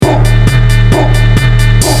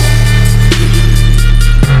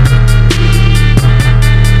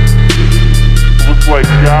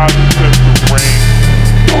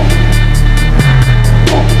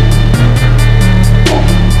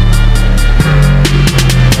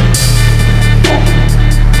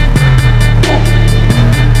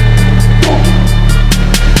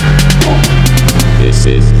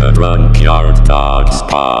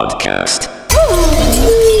Podcast.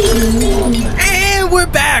 And we're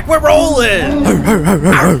back. We're rolling.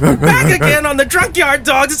 Back again on the Drunk Yard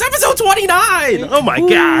Dogs. It's episode 29. Oh my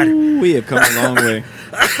God. We have come a long way.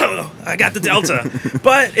 I got the Delta.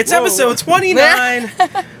 But it's episode 29.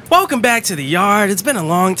 Welcome back to the yard. It's been a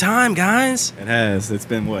long time, guys. It has. It's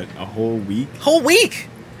been, what, a whole week? Whole week.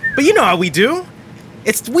 But you know how we do.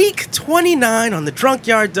 It's week 29 on the Drunk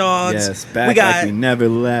Yard Dogs. Yes, back we got like we never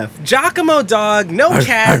left. Giacomo Dog, No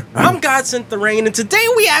Cat. I'm Godsent the Rain, and today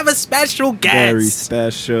we have a special guest. Very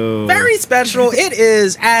special. Very special. It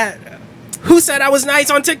is at Who Said I Was Nice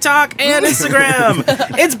on TikTok and Instagram.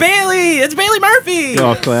 It's Bailey. It's Bailey Murphy.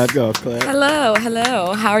 Golf clap, golf clap.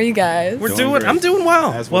 Hello. How are you guys? We're Doing doing. great. I'm doing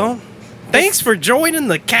well. As well. Well, thanks for joining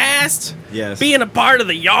the cast. Yes. Being a part of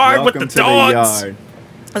the yard Welcome with the to dogs. the yard.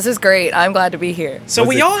 This is great. I'm glad to be here. So Was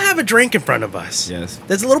we it- all have a drink in front of us. Yes.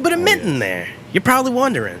 There's a little bit of Oh, mint in yes. there. You're probably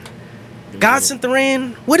wondering, Godsent the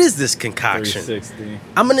Rain, what is this concoction? 360.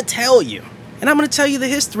 I'm going to tell you, and I'm going to tell you the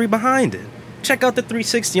history behind it. Check out the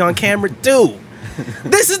 360 on camera, too.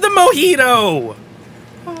 This is the Mojito.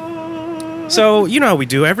 So, you know how we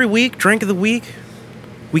do. Every week, drink of the week,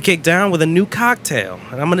 we kick down with a new cocktail.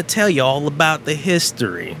 And I'm going to tell you all about the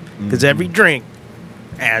history. Because every drink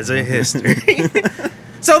has a history.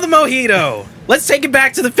 So, the Mojito. Let's take it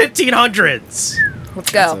back to the 1500s.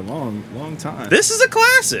 Let's That's a go. long time. This is a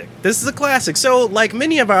classic. So, like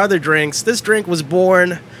many of our other drinks, this drink was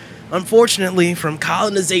born, unfortunately, from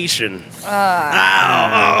colonization.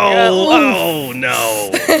 Oh no!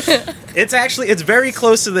 It's very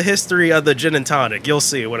close to the history of the gin and tonic. You'll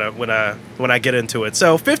see when I get into it.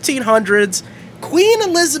 So, 1500s, Queen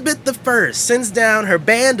Elizabeth I sends down her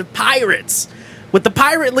band of pirates with the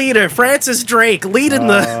pirate leader Francis Drake leading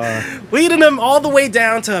them all the way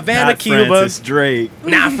down to Havana, Not Cuba. Francis Drake.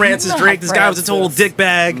 Not Francis Drake. This guy was a total Francis.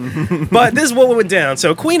 dickbag. But this is what went down.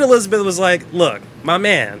 So Queen Elizabeth was like, look, my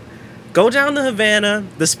man, go down to Havana.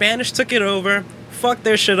 The Spanish took it over. Fuck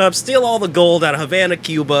their shit up. Steal all the gold out of Havana,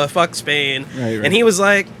 Cuba. Fuck Spain. Right. And he was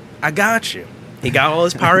like, I got you. He got all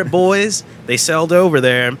his pirate boys. They sailed over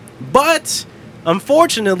there. But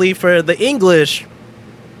unfortunately for the English,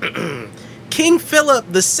 King Philip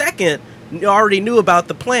II already knew about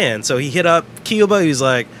the plan. So he hit up Cuba. He was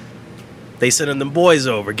like, they sending them boys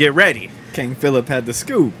over. Get ready. King Philip had the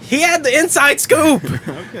scoop. He had the inside scoop.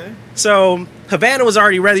 Okay. So Havana was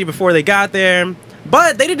already ready before they got there.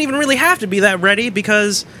 But they didn't even really have to be that ready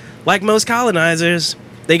because, like most colonizers,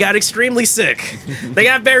 they got extremely sick. They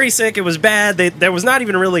got very sick. It was bad. There was not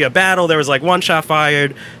even really a battle. There was like one shot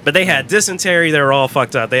fired. But they had dysentery. They were all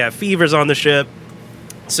fucked up. They had fevers on the ship.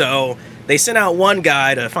 So they sent out one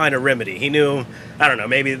guy to find a remedy. He knew, I don't know,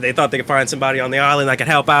 maybe they thought they could find somebody on the island that could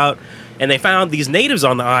help out. And they found these natives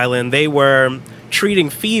on the island. They were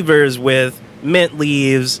treating fevers with mint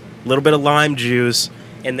leaves, a little bit of lime juice.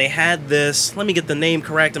 And they had this, let me get the name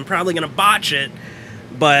correct. I'm probably going to botch it.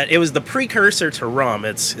 But it was the precursor to rum.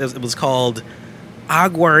 It was called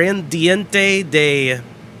Aguardiente de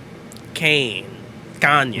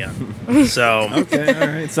Caña. So Okay, all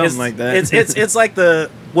right. Something like that. It's like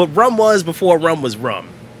what rum was before rum was rum.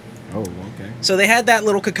 Oh, okay. So they had that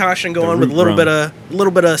little concoction going with a root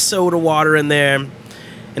little bit of soda water in there,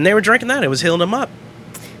 and they were drinking that. It was healing them up.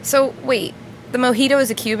 So, wait. The mojito is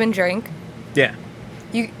a Cuban drink? Yeah,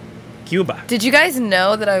 You Cuba. Did you guys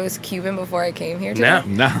know that I was Cuban before I came here today? No,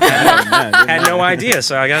 No. had no idea.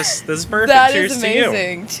 So I guess this is perfect. That Cheers is to you.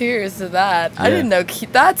 amazing. Cheers to that. I Yeah. didn't know.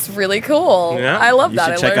 That's really cool. Yeah. I love You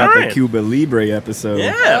that. should I check learned- out the Alright. Cuba Libre episode.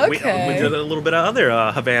 Yeah, we Okay. did a little bit of other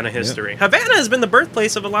Havana history. Havana has been the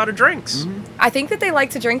birthplace of a lot of drinks. I think that they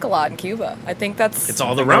like to drink a lot in Cuba. I think that's. It's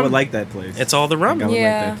all I the think I rum. would like that place. It's all the I think I rum. would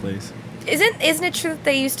Yeah. like that place. Isn't it true that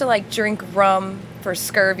they used to like drink rum for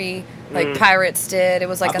scurvy, like pirates did? It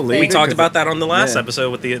was like I a believe thing. We talked because about that on the last yeah.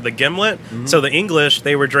 episode with the gimlet. So the English,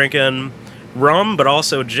 they were drinking rum, but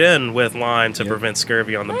also gin with lime to Yep. prevent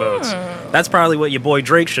scurvy on the boats. That's probably what your boy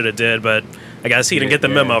Drake should have did, but I guess he didn't get the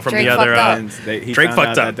Yeah. memo from Drake the other. fucked up. And he Drake found fucked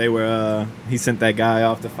out up. that they were. He sent that guy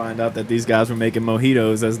off to find out that these guys were making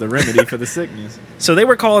mojitos as the remedy for the sickness. So they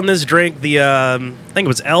were calling this drink the, I think it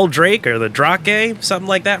was El Drake or the Drake, something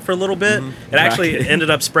like that for a little bit. It actually Drake.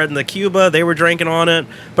 ended up spreading to Cuba. They were drinking on it.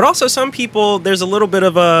 But also some people, there's a little bit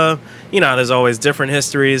of a, there's always different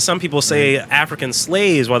histories. Some people say African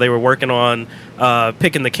slaves, while they were working on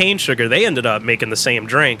picking the cane sugar, they ended up making the same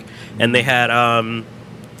drink. And they had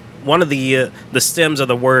one of the stems of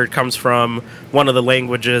the word comes from one of the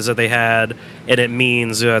languages that they had, and it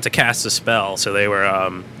means to cast a spell. So they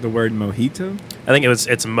were, The word mojito? I think it's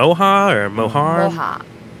Moha or Mohar. Moha.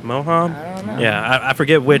 Moha? I don't know. Yeah, I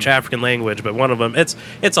forget which African language, but one of them.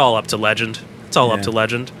 It's all up to legend. It's all up Yeah. to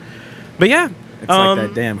legend. But yeah. It's like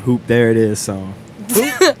that damn Hoop There It Is song.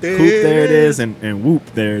 Hoop There It Is and Whoop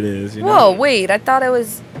There It Is. You know? Whoa, wait! I thought it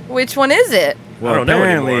was. Which one is it? Well, I don't know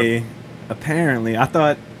anymore. apparently, I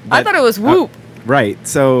thought. I thought it was Whoop. Right.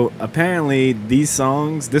 So apparently, these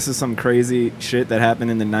songs. This is some crazy shit that happened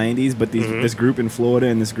in the '90s. But this group in Florida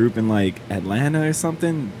and this group in like Atlanta or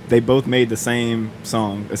something, they both made the same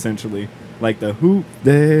song essentially, like the Hoop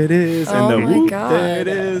There It Is and Oh the my Whoop God. There It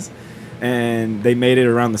Is, and they made it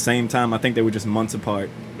around the same time. I think they were just months apart.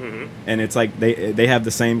 And it's like they have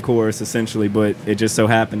the same chorus essentially, but it just so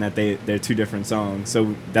happened that they're two different songs.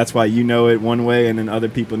 So that's why you know it one way, and then other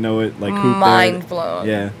people know it like Hoop Mind There. blown.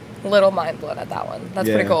 Yeah. Little mind blown at that one. That's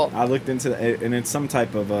Yeah. pretty cool. I looked into it, and it's some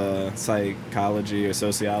type of psychology or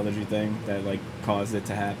sociology thing that like caused it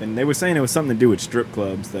to happen. They were saying it was something to do with strip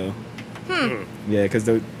clubs, though. Yeah, because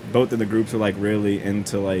both of the groups were like really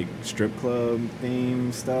into like strip club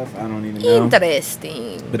theme stuff. I don't even know.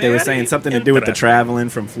 Interesting. But they were Very saying something to do with the interesting. traveling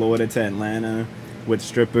from Florida to Atlanta with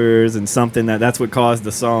strippers and something that's what caused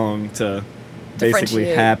the song to basically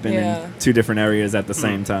Differentiate, happen yeah. in two different areas at the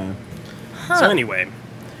same time. So anyway,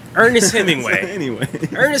 Ernest Hemingway. Anyway,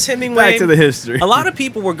 Ernest Hemingway. back to the history. A lot of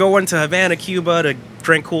people were going to Havana, Cuba to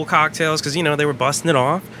drink cool cocktails because, they were busting it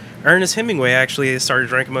off. Ernest Hemingway actually started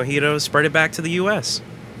drinking mojitos, spread it back to the U.S.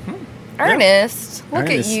 Ernest, look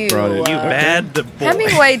Ernest at you. brought it. You Okay. bad boy.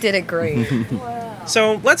 Hemingway did it great.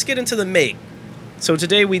 So let's get into the make. So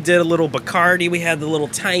today we did a little Bacardi. We had the little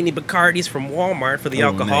tiny Bacardis from Walmart for the Oh,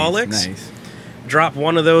 alcoholics. Nice. Drop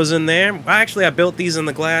one of those in there. Actually, I built these in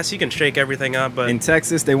the glass. You can shake everything up, but In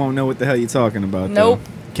Texas, they won't know what the hell you're talking about. Nope.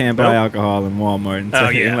 Though. Can't buy Nope. alcohol in Walmart in Oh,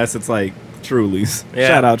 Texas yeah. unless it's like Truly's. Yeah.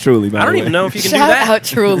 Shout out Truly, by I don't the even way. know if you can Shout do that. out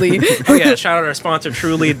Truly. Oh yeah, shout out our sponsor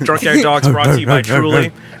Truly. Drunk Air Dogs brought to you by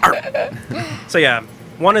Truly. So yeah,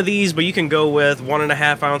 one of these, but you can go with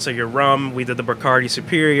 1.5 ounce of your rum. We did the Bacardi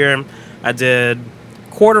Superior. I did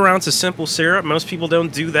 1/4 ounce of simple syrup. Most people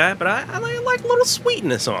don't do that, but I like a little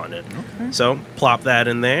sweetness on it. Okay. So plop that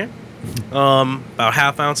in there. About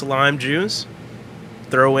 1/2 ounce of lime juice.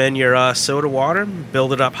 Throw in your soda water.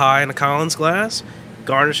 Build it up high in a Collins glass.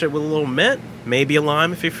 Garnish it with a little mint. Maybe a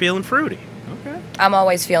lime if you're feeling fruity. Okay. I'm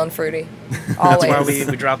always feeling fruity. That's Always. why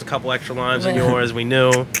we dropped a couple extra limes in Yeah. yours. We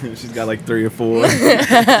knew. She's got like 3 or 4.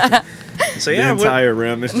 So yeah, the entire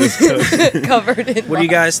rim is just cooked. Covered in what do you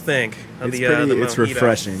guys think of It's the pretty- it's mojito?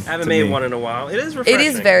 refreshing I haven't to made me. one in a while. It is refreshing. It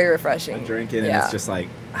is very refreshing. I drink it and Yeah. it's just like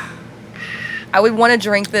I would want to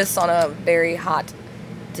drink this on a very hot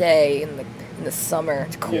day in the summer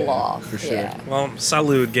to cool Yeah, off. for sure. Yeah. Well,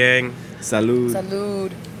 salud, gang. salud.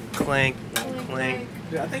 Salud. Clank, clank.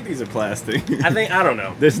 Yeah, I think these are plastic. I don't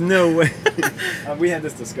know. There's no way. We had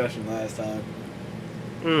this discussion last time.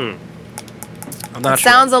 I'm not It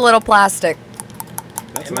sure. sounds a little plastic.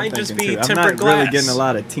 That's It what I'm might just thinking, be too. tempered I'm not glass. really getting a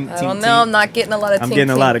lot of tink, tink, I don't tink. know. I'm not getting a lot of I'm tink, getting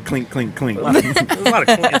a tink. lot of clink, clink, clink. There's a lot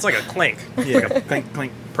of clink. It's like a clink. Yeah, clink,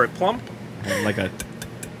 clink. Per plump. And like a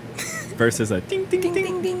versus a ding, ding, Ding, ding,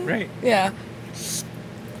 ding, ding. Right. Yeah.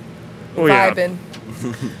 Oh, yeah. Vibing.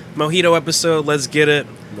 Mojito episode. Let's get it.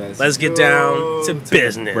 Let's get down to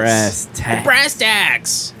business. Brass tacks. Brass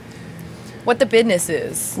tacks. What the business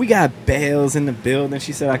is. We got Bales in the building.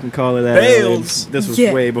 She said I can call her that. Bales. This was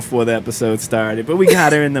Yeah. way before the episode started, but we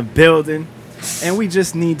got her in the building, and we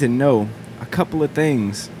just need to know a couple of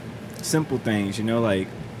things, simple things, like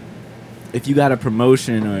if you got a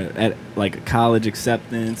promotion or at like a college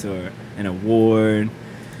acceptance or an award,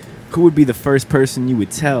 who would be the first person you would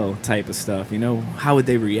tell type of stuff, how would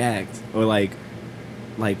they react? Or like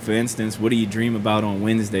for instance, what do you dream about on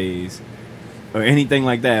Wednesdays? Or anything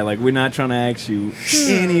like that. Like, we're not trying to ask you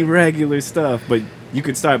any regular stuff, but you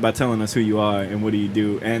could start by telling us who you are and what do you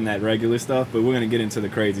do and that regular stuff, but we're going to get into the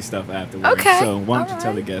crazy stuff afterwards. Okay. So why don't you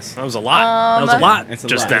tell the Alright. guests? That was a lot. That was a lot. It's a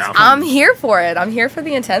just lot. now. I'm here for it. I'm here for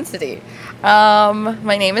the intensity.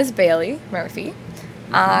 My name is Bailey Murphy.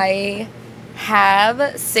 I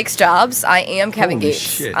have 6 jobs. I am Kevin Holy Gates.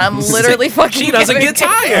 shit. I'm literally fucking. She doesn't Kevin get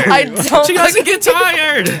Gates. tired. I don't. She doesn't get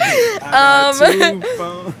tired.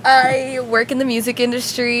 I work in the music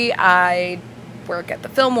industry. I work at the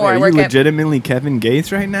Fillmore. Are I you work at. legitimately Kevin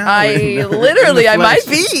Gates right now? I In the literally, I flesh?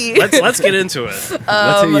 might be. Let's get into it.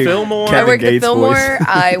 Let's hear your Fillmore. Kevin I work at Gates Fillmore. voice.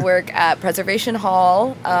 I work at Preservation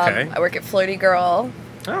Hall. Okay. I work at Flirty Girl.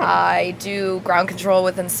 Oh. I do ground control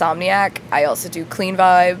with Insomniac. I also do Clean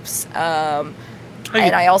Vibes.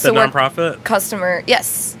 And I also the work nonprofit. customer.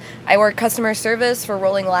 Yes, I work customer service for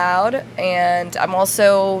Rolling Loud, and I'm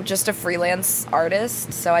also just a freelance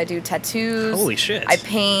artist. So I do tattoos. Holy shit. I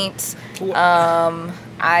paint.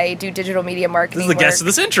 I do digital media marketing. This is the guest of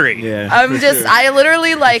the century. Yeah. I'm for just, sure. I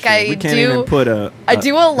literally like, I We can't even put I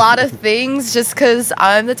do a lot of things just because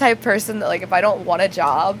I'm the type of person that, like, if I don't want a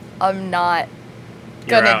job, I'm not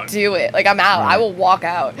You're gonna out. do it. Like, I'm out. I Right. will walk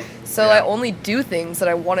out. So Yeah. I only do things that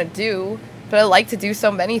I want to do, but I like to do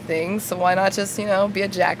so many things. So why not just, be a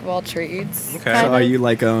jack of all trades? Okay. kind So are of? you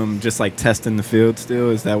like just like testing the field still?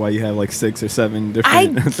 Is that why you have like 6 or 7 different?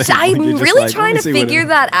 I'm things? Like, you're just really like, trying let to me see what figure it-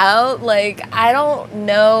 that out. Like, I don't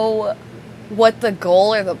know what the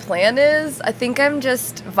goal or the plan is. I think I'm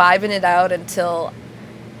just vibing it out until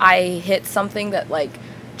I hit something that, like,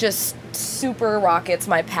 just super rockets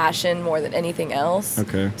my passion more than anything else.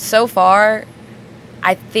 Okay. So far,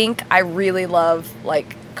 I think I really love,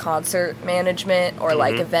 like, concert management or,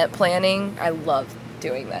 like, Mhm. event planning. I love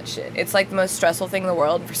doing that shit. It's, like, the most stressful thing in the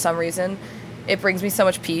world, and for some reason, it brings me so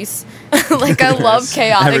much peace. Like, I love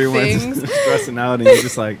chaotic Everyone's things. stressing out, and you're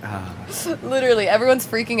just like, Literally, everyone's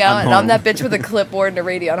freaking out, I'm and I'm home. that bitch with a clipboard and a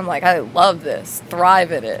radio, and I'm like, I love this.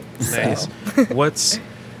 Thrive in it. Nice. So. What's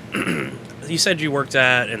you said you worked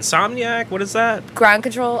at Insomniac? What is that? Ground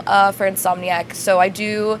control for Insomniac. So I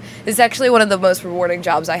do. This is actually one of the most rewarding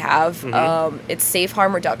jobs I have. Mhm. It's safe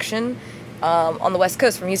harm reduction on the West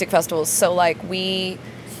Coast for music festivals. So like we,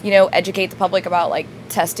 educate the public about like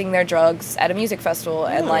testing their drugs at a music festival,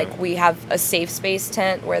 and Oh. like we have a safe space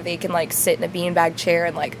tent where they can like sit in a beanbag chair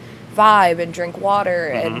and like vibe and drink water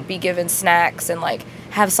and Mhm. be given snacks and like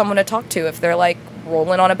have someone to talk to if they're like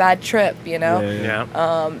rolling on a bad trip, Yeah. Yeah.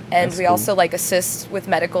 and That's we cool. also like assist with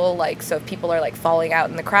medical, like so if people are like falling out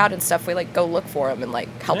in the crowd and stuff, we like go look for them and like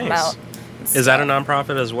help them Nice. out. and Is that a stuff.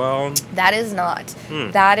 nonprofit as well? That is not.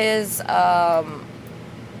 Hmm. That is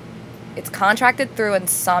it's contracted through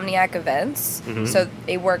Insomniac events. Mhm. So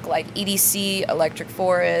they work like EDC, Electric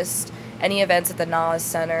Forest, any events at the Nas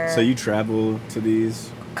Center. So you travel to these?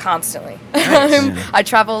 Constantly. Nice. I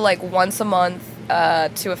travel like once a month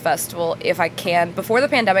to a festival if I can. Before the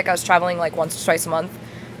pandemic, I was traveling like once or twice a month.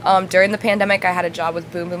 During the pandemic, I had a job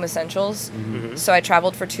with Boom Boom Essentials. Mhm. So I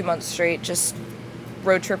traveled for 2 months straight, just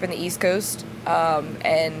road trip in the East Coast.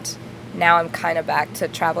 And now I'm kind of back to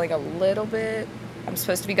traveling a little bit. I'm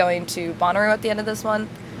supposed to be going to Bonnaroo at the end of this month.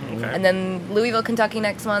 Okay. And then Louisville, Kentucky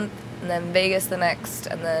next month. And then Vegas the next.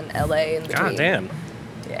 And then LA in between. God damn.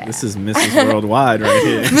 Yeah. This is Mrs. Worldwide right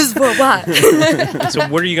here. Miss Worldwide. So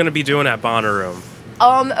what are you going to be doing at Bonnaroo?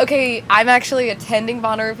 Okay, I'm actually attending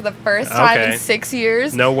Bonnaroo for the first time Okay. in 6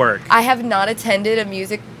 years. No work. I have not attended a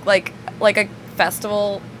music like a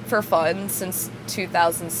festival for fun since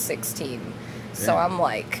 2016. So Yeah. I'm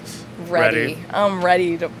like ready. I'm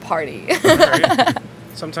ready to party. Right.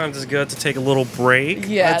 Sometimes it's good to take a little break.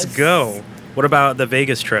 Yes. Let's go. What about the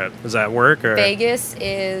Vegas trip? Is that work or? Vegas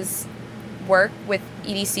is work with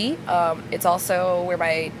EDC. It's also where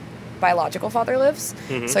my biological father lives.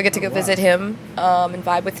 Mhm. So I get to go Oh, wow. visit him and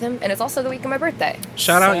vibe with him. And it's also the week of my birthday.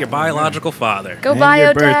 Shout out So- your biological father. Go And bio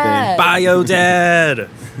your birthday. dad. Bio Dad.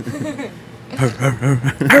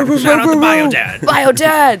 Shout out to Bio Dad. Bio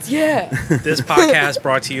dads, yeah. This podcast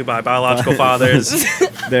brought to you by biological fathers.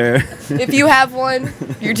 There. If you have one,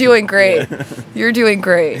 you're doing great. You're doing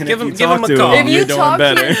great. And Give if him- you give him talk a to call. him, If you you're doing talk to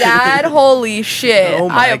better. your dad, holy shit. Oh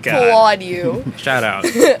my I God. applaud you. Shout out.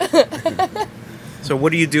 So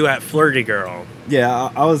what do you do at Flirty Girl? Yeah,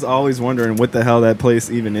 I was always wondering what the hell that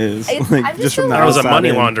place even is. It's- I'm just so from the That was a outside money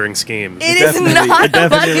in. laundering scheme. It is definitely- not it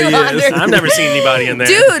definitely money is. laundering. I've never seen anybody in there.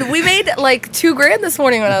 Dude, we made like $2,000 this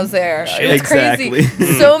morning when I was there. Shit. It was Exactly.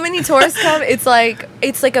 crazy. So many tourists come. It's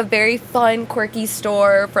like a very fun, quirky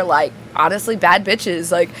store for like honestly bad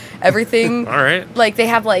bitches. Like everything. All right. Like they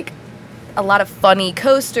have like a lot of funny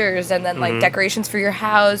coasters and then like Mhm. decorations for your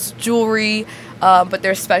house, jewelry. But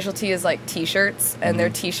their specialty is like t-shirts, and their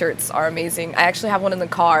t-shirts are amazing. I actually have one in the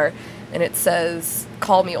car, and it says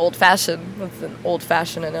 "Call me old fashioned" with an old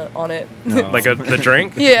fashioned on it. No. Like the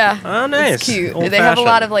drink? Yeah. Oh, nice. It's cute. Old They have a lot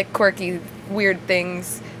fashioned. of like quirky, weird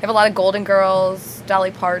things. They have a lot of Golden Girls, Dolly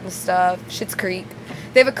Parton stuff, Schitt's Creek.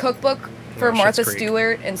 They have a cookbook for Oh, Schitt's Martha Creek.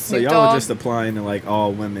 Stewart and So Snoop y'all Dogg. are just applying to like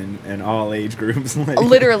all women and all age groups. Like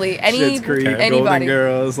Literally, any Schitt's Creek, Okay. Golden anybody.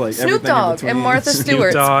 Girls, like Snoop everything in Dogg between. and Martha Snoop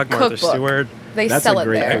Stewart's Dogg, Martha cookbook. Stewart. They That's sell a it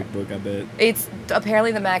great there. cookbook, I bet. It's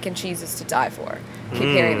apparently the mac and cheese is to die for. Keep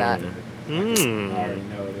hearing that. I Mm. already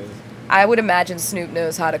know it is. I would imagine Snoop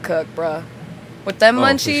knows how to cook, bruh. With them Oh, for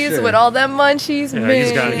munchies, sure. with all them munchies, Yeah,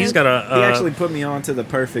 man. he's got a. He actually put me on to the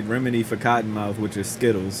perfect remedy for cottonmouth, which is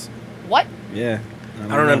Skittles. What? Yeah.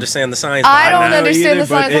 I don't know. understand the science. I behind don't that. understand the but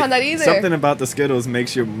science behind that either. Something about the Skittles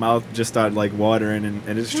makes your mouth just start like watering,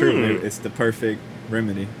 and it's true. Hmm. It's the perfect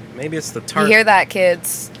remedy. Maybe it's the You tart. hear that,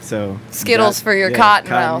 kids? So Skittles got- for your yeah, cotton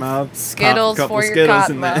mouth. Pop a Skittles couple for your Skittles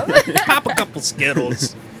cotton in there. mouth. Pop a couple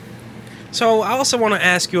Skittles. So I also want to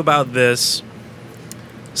ask you about this.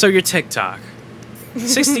 So your TikTok,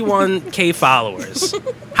 61K followers.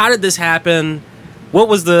 How did this happen? What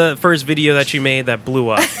was the first video that you made that blew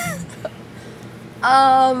up?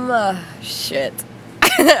 Shit.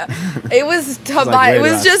 It was like it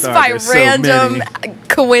was Red just Rock by Star, there's so random many.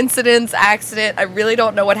 coincidence, accident. I really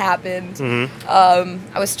don't know what happened.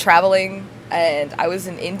 I was traveling and I was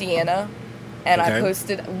in Indiana, and I Okay.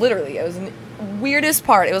 posted literally. It was the weirdest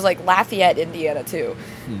part. It was like Lafayette, Indiana, too,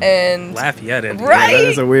 and Lafayette, Indiana. right. that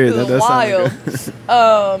is a weird. It That was does wild.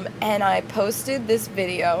 sound good. And I posted this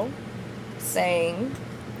video saying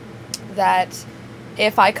that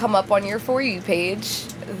if I come up on your For You page,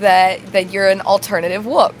 that you're an alternative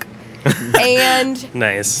wook. And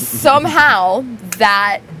Nice. somehow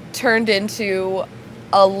that turned into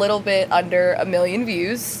a little bit under 1 million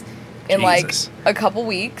views in Jesus. like a couple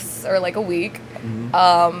weeks or like a week.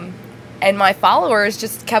 And my followers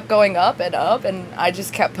just kept going up, and I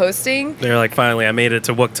just kept posting. They're like, finally, I made it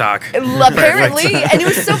to Wook Talk. Apparently, and it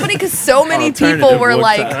was so funny because so many people Alternative were wook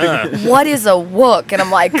like, talk. "What is a wook?" And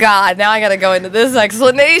I'm like, "God, now I got to go into this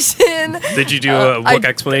explanation." Did you do a I- Wook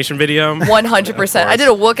explanation video? 100%. I did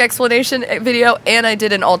a wook explanation video, and I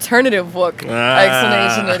did an alternative wook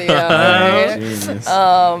explanation video. right? Genius.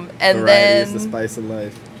 And Variety is the then spice of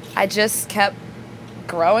life. I just kept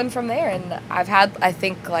growing from there, and I've had, I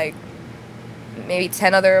think, like maybe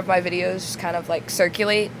 10 other of my videos just kind of like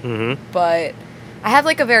circulate, Mm-hmm. but I have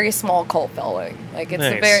like a very small cult following. Like it's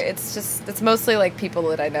Nice. it's mostly like people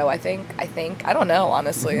that I know. I think I don't know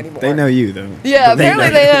honestly anymore. They know you though. Yeah, They apparently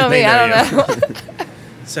know they you. know me. They I know don't know.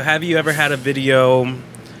 So have you ever had a video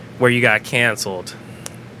where you got canceled?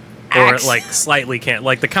 Or Act- like slightly canceled?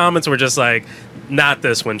 Like the comments were just like, not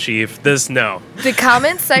this one, Chief. This, no. The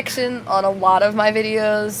comment section on a lot of my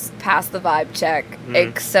videos passed the vibe check, Mm-hmm.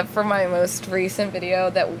 except for my most recent video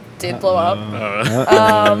that did blow up.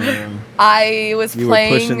 I was You were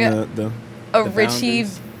playing pushing the a the Richie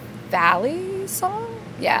boundaries? Valley song.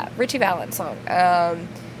 Yeah, Richie Valens song.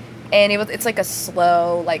 And it's like a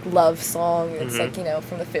slow like love song. It's like, you know,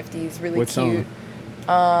 from the 50s, really What cute.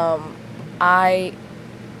 song? I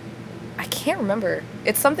can't remember.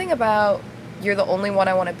 It's something about you're the only one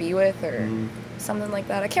I want to be with, or something like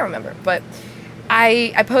that. I can't remember, but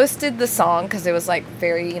I posted the song because it was like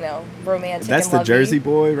very, you know, romantic. That's and the lovey. Jersey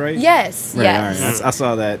Boy, right? Yes, Right, yes. all right. I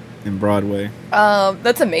saw that in Broadway.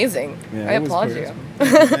 That's amazing. Yeah, I it was applaud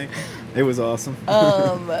pretty- you. It was awesome.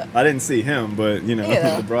 Um, I didn't see him, but you know,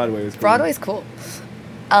 the Broadway was cool. Broadway's cool.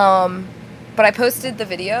 But I posted the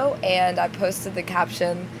video and I posted the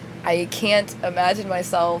caption. I can't imagine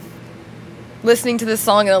myself listening to this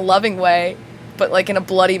song in a loving way, but like in a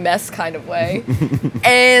bloody mess kind of way.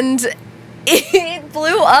 And it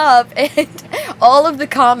blew up, and all of the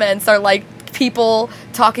comments are like people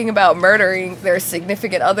talking about murdering their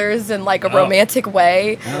significant others in like a romantic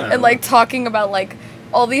way, and like talking about like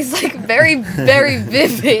all these like very, very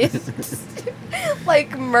vivid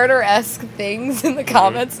like murder-esque things in the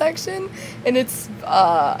comment section, and it's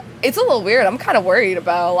a little weird. I'm kind of worried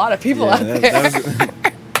about a lot of people out there. That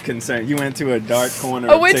was concern. You went to a dark corner.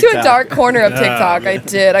 I of went to a TikTok. dark corner of Oh, TikTok. I man.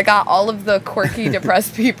 did. I got all of the quirky,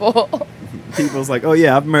 depressed people. People's like, oh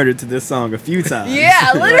yeah, I've murdered to this song a few times.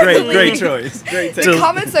 Yeah, literally. great choice. Great The take.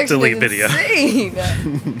 comment section delete is video.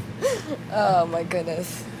 insane. Oh my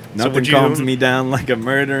goodness. Nothing would you- calms me down like a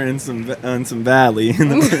murder in some valley in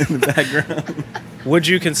the background. Would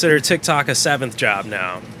you consider TikTok a seventh job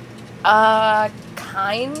now?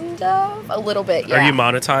 Kind of, a little bit. Yeah. Are you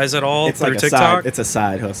monetized at all It's through like a TikTok? side. It's a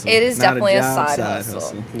side hustle. It is Not definitely a job, side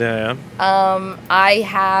hustle. Yeah. I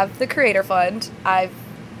have the Creator Fund. I've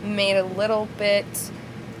made a little bit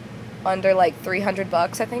under like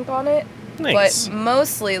 $300, I think, on it. Nice. But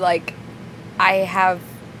mostly, like, I have,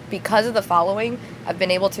 because of the following, I've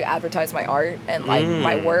been able to advertise my art and like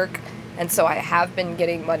my work, and so I have been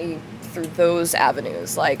getting money through those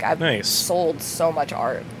avenues. Like, I've Nice. sold so much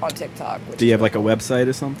art on TikTok. Which Do you is have like a really website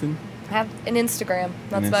or something? cool. I have an Instagram.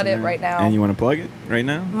 That's An about it Instagram? right now. And you want to plug it right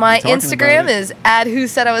now? My We're talking Instagram about it. is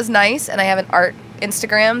 @whosaidIwasnice, and I have an art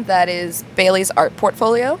Instagram that is Bailey's Art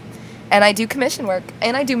Portfolio, and I do commission work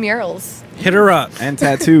and I do murals. Hit her up. And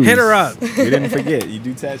tattoos. Hit her up. We didn't forget. You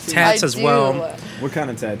do tattoos. Tats I as do. well. What kind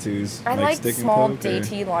of tattoos? I like stick and small poke, or-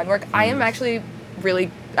 dainty line work. I am actually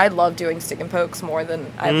I love doing stick and pokes more than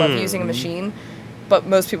I love using a machine, but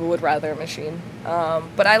most people would rather a machine.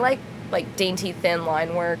 But I like dainty thin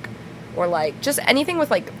line work, or like just anything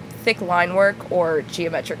with like thick line work or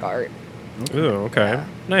geometric art. Ooh, okay.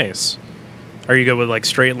 Nice. Are you good with like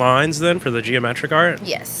straight lines then for the geometric art?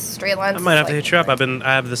 Yes, straight lines. I might have is, to like, hit you up.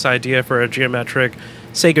 I have this idea for a geometric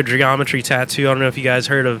sacred geometry tattoo. I don't know if you guys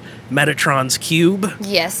heard of Metatron's cube.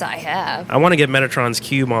 Yes, I have. I want to get Metatron's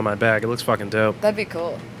cube on my back. It looks fucking dope. That'd be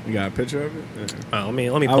cool. You got a picture of it? Yeah. Oh, let me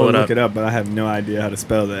I pull would it look up. it up, but I have no idea how to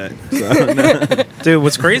spell that. So I don't know. Dude,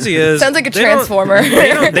 what's crazy is Sounds like a they don't- transformer.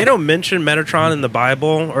 they don't mention Metatron in the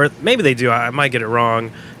Bible, or maybe they do. I might get it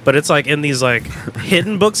wrong, but it's like in these like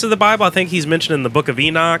hidden books of the Bible. I think he's mentioned in the Book of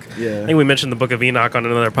Enoch. Yeah. I think we mentioned the Book of Enoch on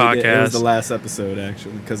another podcast. It was the last episode,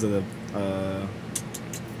 actually, because of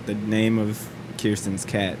the name of Kirsten's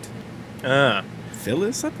cat.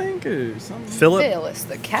 Phyllis, I think, or something. Philip. Phyllis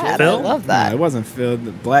the cat. Phil? I love No, that. it wasn't Phil.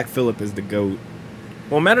 The Black Phillip is the goat.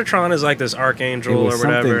 Well, Metatron is like this archangel It or was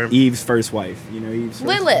whatever. something Eve's first wife. You know Eve's first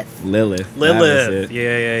Lilith. Lilith. That Lilith. was it. Yeah,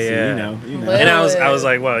 yeah, See, yeah. you know. And I was Lilith.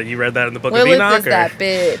 like, well, you read that in the Book of Lilith Enoch, is that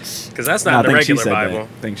bitch. because that's No, not I the think she regular said Bible.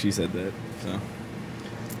 that. I think she said that. So.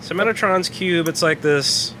 So Metatron's cube, it's like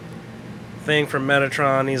this thing from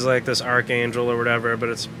Metatron. He's like this archangel or whatever, but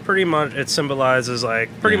it's pretty much, it symbolizes like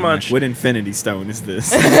pretty Yeah, much What Infinity Stone is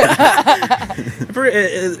this?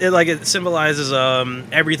 it symbolizes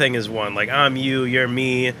everything is one. Like I'm you, you're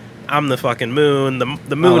me. I'm the fucking moon. The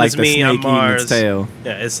moon like is the me. I'm snake eating its Mars. tail.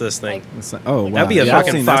 Yeah, it's this thing. Like, It's like, oh, wow. That'd be a Yeah, I've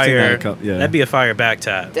fucking seen that fire. a couple- yeah. That'd be a fire back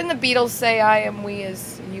tap. Didn't the Beatles say "I am we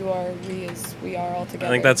as you are, we as we are all together"? I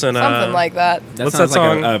think that's an, something like that. That What's sounds that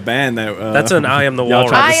like song? a band that. That's an I Am the y'all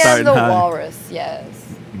Walrus. tried to I start am the in high. walrus. Yes.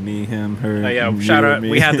 Me, him, her. Oh, yeah, you, shout or out. me.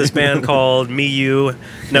 We had this band called Me, You.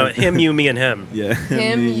 No, Him, You, Me, and Him. Yeah.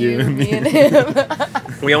 Him, me, you, and me, and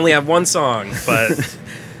him. We only have one song, but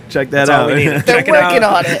Check that That's all out. we needed. They're Check it working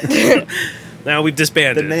out. on it. now we've The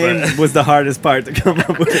disbanded. name was the hardest part to come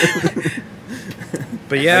up with.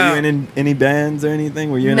 but yeah, Are you in any bands or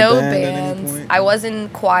anything? Were you in No a band at any bands. point? I was in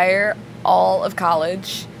choir all of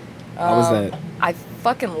college. How was that? I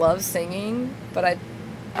fucking love singing, but I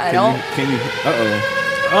Can don't. You, can you? Uh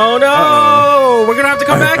oh no, Uh-oh. we're gonna have to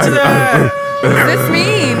come back to that. What does this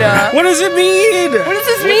mean? What does it mean? What does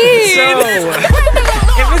this mean?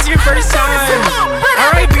 So, if it's your first time,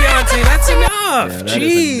 all right, Beyonce, that's enough. Yeah, that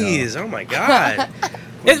is Jeez, oh my god.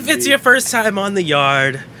 If it's your first time on the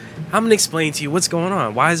yard, I'm gonna explain to you what's going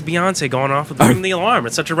on. Why is Beyonce going off with the alarm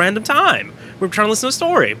at such a random time? We're trying to listen to a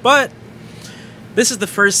story, but this is the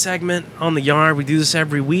first segment on the yard. We do this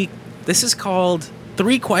every week. This is called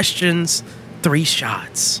 3 Questions, 3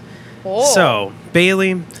 Shots. Oh. So,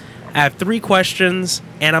 Bailey, I have 3 questions,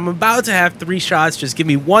 and I'm about to have 3 shots. Just give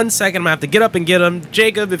me 1 second. I'm going to have to get up and get them.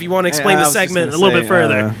 Jacob, if you want to explain the segment a little bit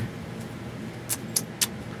further.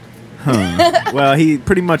 Well, he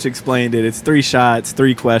pretty much explained it. It's 3 shots,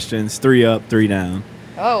 3 questions, 3 up, 3 down.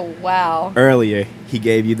 Oh wow. Earlier, he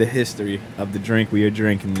gave you the history of the drink we are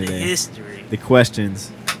drinking today. History. The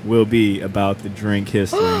questions will be about the drink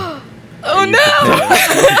history. Oh no.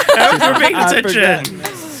 I hope you're paying I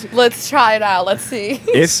attention. Let's try it out. Let's see.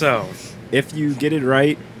 If you get it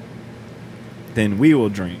right, then we will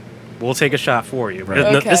drink. We'll take a shot for you. Right.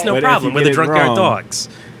 There's no, Okay. there's no But if problem. you We're get the it Drunkyard wrong- Dogs.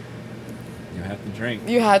 You have to drink.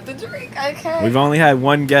 You had to drink. Okay. We've only had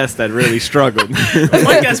one guest that really struggled.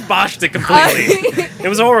 One guest botched it completely. It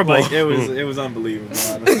was horrible. Like, it was unbelievable.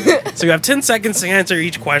 Honestly. So you have 10 seconds to answer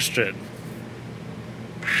each question.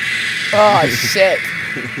 Oh shit.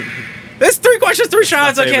 It's 3 questions, 3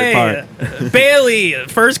 shots. my Okay. favorite Bailey,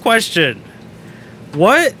 first question.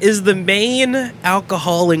 What is the main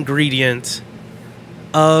alcohol ingredient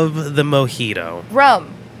of the mojito?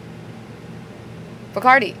 Rum.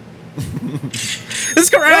 Bacardi. That's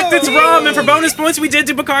correct. It's rum. And for bonus points, we did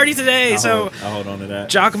do Bacardi today. I'll hold on to that.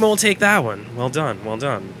 Giacomo will take that one. Well done. Well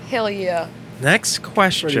done. Hell yeah. Next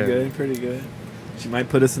question. Pretty good. Pretty good. She might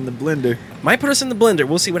put us in the blender. Might put us in the blender.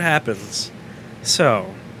 We'll see what happens.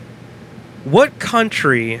 So, what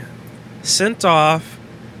country sent off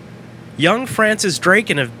young Francis Drake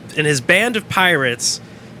and his band of pirates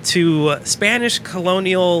to Spanish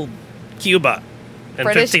colonial Cuba in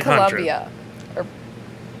British 1500? Columbia. Or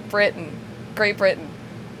Britain. Great Britain.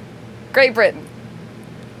 Great Britain.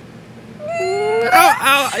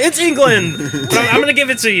 It's England. But I'm going to give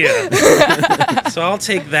it to you. So I'll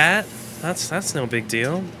take that. That's no big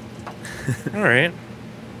deal. All right.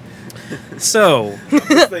 So, I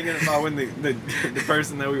was thinking about when the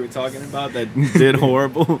person that we were talking about that did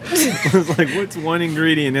horrible was like, what's one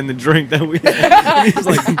ingredient in the drink that we had? And he was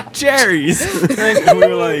like, cherries. And we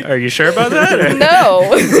were like, are you sure about that? Or-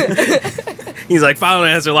 No. He's like, final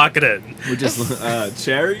answer, lock it in. we're just,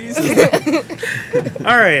 cherries?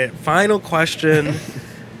 All right, final question,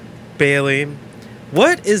 Bailey.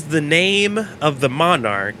 What is the name of the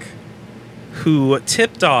monarch who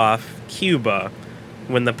tipped off Cuba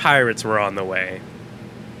when the pirates were on the way?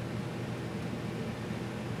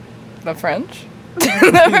 The French?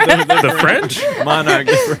 The French? Monarch.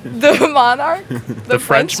 The monarch? The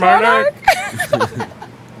French monarch?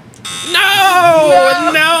 No!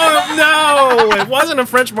 It wasn't a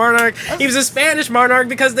French monarch. He was a Spanish monarch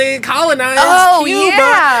because they colonized Cuba.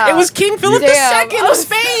 Yeah. It was King Philip Damn. II of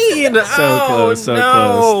Spain. So close, so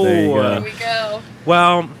close. There you go. Here we go.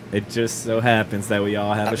 Well, It just so happens that we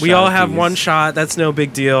all have a shot. we all of have these. one shot. That's no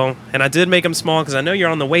big deal. And I did make them small because I know you're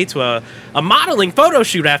on the way to a modeling photo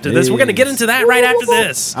shoot after this. We're going to get into that right after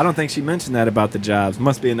this. I don't think she mentioned that about the jobs.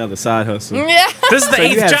 Must be another side hustle. Yeah. This is the So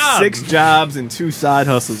you 8th have job. 6 jobs and 2 side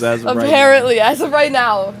hustles as of right now. Apparently, as of right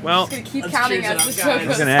now. Well, I'm just gonna keep let's counting choose it as up, the guys. show I was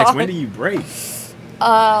goes gonna ask, on. when do you break?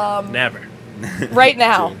 Never. Right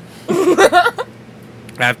now. I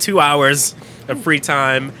have 2 hours of free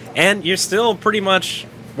time, and you're still pretty much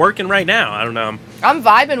working right now. I don't know. I'm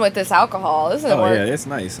vibing with this alcohol. This isn't Oh work. yeah, it's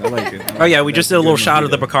nice. I like it. Oh yeah, we just did a little shot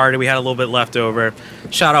of the book. Bacardi. We had a little bit left over.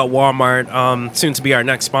 Shout out Walmart, soon to be our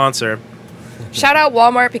next sponsor. Shout out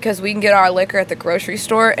Walmart because we can get our liquor at the grocery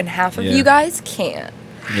store and half of Yeah. you guys can't.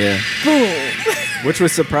 Yeah, Boom. which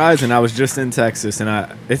was surprising. I was just in Texas, and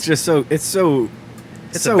it's so It's so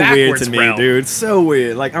a weird backwards to me, realm. dude. It's so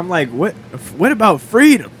weird. Like I'm like, what about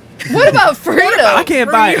freedom? What about freedom? I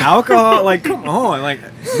can't buy alcohol. Like, come on. Like,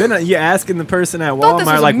 then you're asking the person at Thought this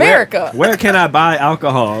Walmart, was like, America. where can I buy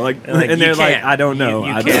alcohol? Like, Like, and you they're like, can't. I don't know.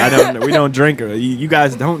 You I can't. don't know. We don't drink. You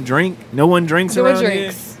guys don't drink. No one drinks No one around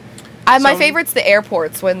drinks. My So- favorite's the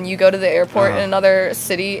airports. When you go to the airport Uh-huh. in another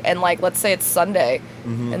city and, like, let's say it's Sunday,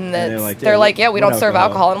 Mhm. and they're then like, they're yeah, like, yeah, we what don't serve alcohol?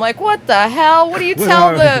 alcohol. And I'm like, what the hell? What do you What tell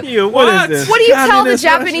are the You What is what? this? what do you tell the Communist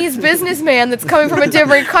Russia? Japanese businessman that's coming from a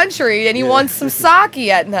different country and he wants some sake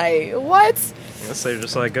at night? What? Guess they're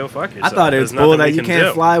just like, go fuck I yourself. thought it was There's bull nothing that we you can can't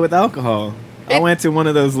do. fly with alcohol. I It- went to one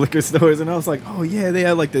of those liquor stores and I was like, oh yeah, they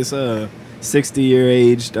had like this 60-year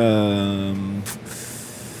aged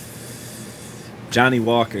Johnny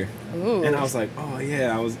Walker. Ooh. And I was like, oh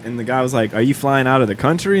yeah, and the guy was like, are you flying out of the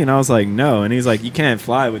country? And I was like, no. And he's like, you can't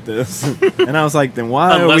fly with this. And I was like, then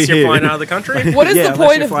why are we Unless you're here? flying out of the country. What is Yeah, the unless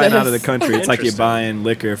point you're of flying out of the this? country. It's like you're Interesting. buying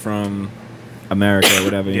liquor from America or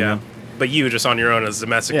whatever. You Yeah. know? But you just on your own as a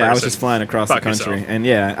domestic Yeah, person. I was just flying across Fuck the country, yourself. and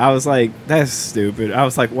yeah, I was like, "That's stupid." I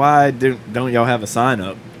was like, "Why don't y'all have a sign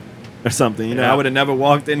up or something?" You know, Yeah. I would have never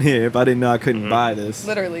walked in here if I didn't know I couldn't Mhm. buy this.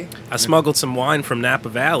 Literally. I smuggled some wine from Napa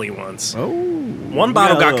Valley once. Oh, One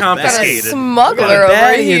bottle got Got a confiscated. smuggler We got a over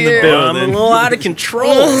baddie in the here. building. I'm a little out of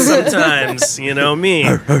control sometimes, you know me.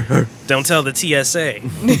 Don't tell the TSA.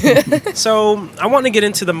 So I want to get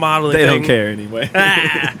into the modeling they thing. don't care anyway.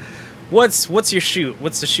 Ah. What's your shoot?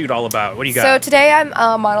 What's the shoot all about? What do you So got? today I'm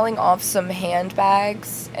modeling off some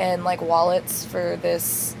handbags and like wallets for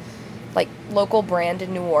this like local brand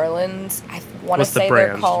in New Orleans. I want to What's the say they're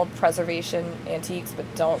brand? called Preservation Antiques, but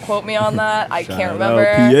don't quote me on that. I Shout can't out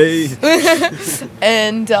remember. PA.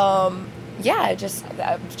 And yeah,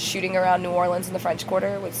 I'm shooting around New Orleans in the French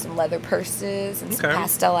Quarter with some leather purses and some Okay.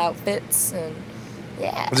 pastel outfits and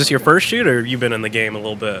yeah. Was this your first shoot, or you've been in the game a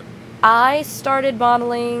little bit? I started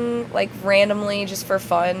modeling like randomly just for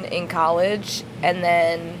fun in college, and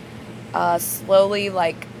then slowly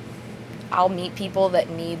like I'll meet people that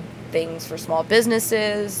need things for small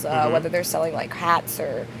businesses, Mhm. whether they're selling like hats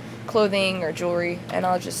or clothing or jewelry, and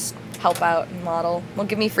I'll just help out and model. They'll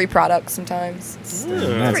give me free products sometimes. It's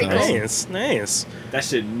That's pretty cool. nice, nice. That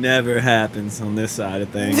shit never happens on this side of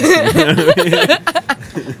things.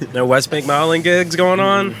 No West Bank modeling gigs going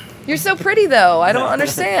on. You're so pretty though. I don't I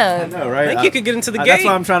understand. know, I right? think you could get into the game. That's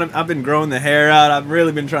why I'm trying to. I've been growing the hair out. I've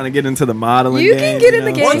really been trying to get into the modeling. You game, can get in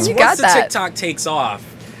the know? game. Once, you once got the that. TikTok takes off,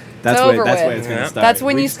 That's It's where over that's with. where it's gonna Yeah. start. That's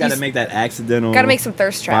when we you- just gotta you- make that accidental. Gotta make some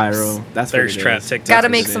thirst traps. viral. That's what thirst it trap is. TikTok. Gotta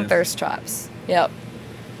That's make what it some is. thirst traps. Yep.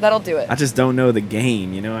 That'll do it. I just don't know the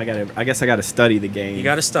game. You know, I guess I gotta study the game. You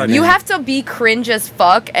gotta study. You have to be cringe as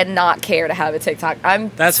fuck and not care to have a TikTok.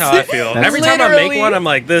 That's how I feel. That's- Every time I make Literally. one, I'm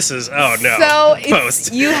like, this is, oh no. So it's,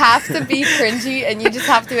 Post. you have to be cringy and you just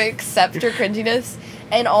have to accept your cringiness.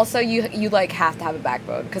 And also you like have to have a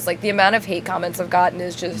backbone because like the amount of hate comments I've gotten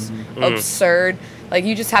is just absurd. Like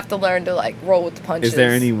you just have to learn to like roll with the punches. Is there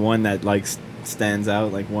any one that like stands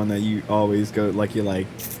out? Like one that you always go like you're like.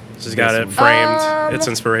 She's got it this one. framed. It's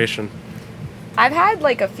inspiration. I've had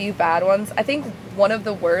like a few bad ones. I think one of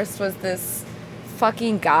the worst was this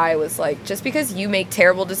fucking guy was like, just because you make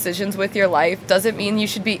terrible decisions with your life doesn't mean you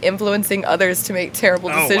should be influencing others to make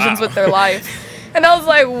terrible Oh, decisions wow. with their life. And I was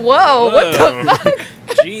like, whoa, what the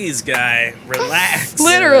fuck? Jeez, guy, relax.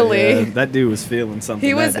 Literally. Yeah, that dude was feeling something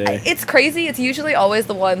He was, that day. it's crazy. It's usually always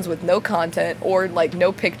the ones with no content or like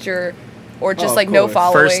no picture or just of like no course.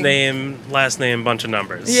 following. First name, last name, bunch of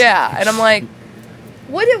numbers. Yeah, and I'm like,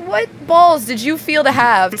 what balls did you feel to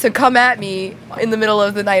have to come at me in the middle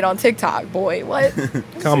of the night on TikTok, boy? What?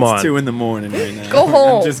 Come on. It's 2 a.m. right now. Go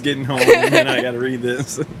home. I'm just getting home and then I gotta read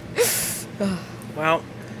this. Well,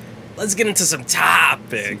 let's get into some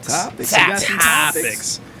topics. Topics. You got some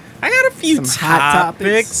Topics. I got a few Some hot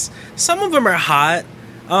topics. Some of them are hot.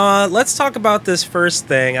 Let's talk about this first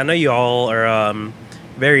thing. I know you all are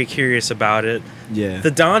very curious about it. Yeah.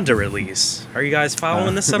 The Donda release. Are you guys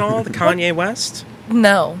following this at all? The Kanye West?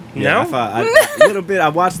 No. Yeah, No? a little bit. I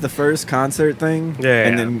watched the first concert thing, Yeah,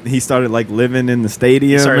 and yeah. then he started like living in the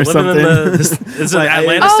stadium Sorry, or living something. in the is it Like,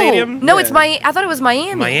 Atlanta Oh Stadium? no, Yeah. it's I thought it was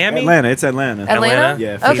Miami. Miami? Atlanta. It's Atlanta. Atlanta?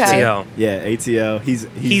 Yeah, Okay. ATL. Yeah, ATL.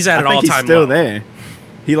 He's at I an think all-time He's still low. there.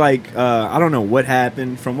 He like I don't know what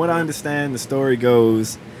happened. From what I understand, the story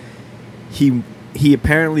goes, he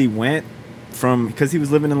apparently went from because he was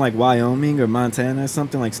living in like Wyoming or Montana or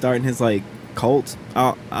something, like starting his like cult.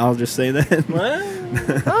 I'll just say that.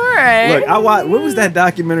 What? All right. Look, what was that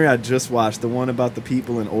documentary I just watched? The one about the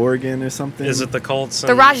people in Oregon or something? Is it the Colts?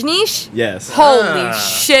 The Rajneesh? Yes. Holy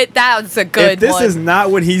shit, that was a good If this one. is not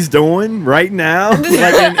what he's doing right now,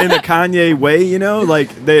 like in a Kanye way, you know,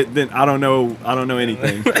 like then I don't know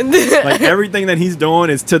anything. Like everything that he's doing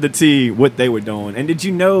is to the T what they were doing. And did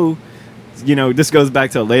you know, this goes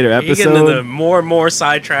back to a later You're getting episode. into more and more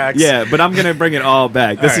sidetracks. Yeah, but I'm gonna bring it all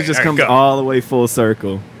back. This All right, just all right, comes go. all the way full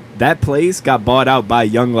circle. That place got bought out by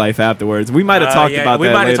Young Life afterwards. We might have talked about we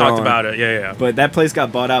that. might have later talked on. about it. Yeah. But that place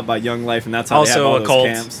got bought out by Young Life, and that's how they have Also all a those cult.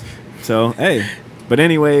 camps. So hey, but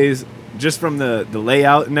anyways, just from the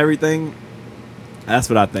layout and everything, that's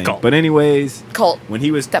what I think. Cult. But anyways, Cult. when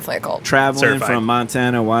he was Definitely a cult. traveling Certified. from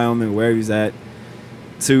Montana, Wyoming, where he was at,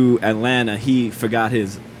 to Atlanta, he forgot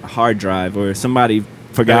his hard drive, or somebody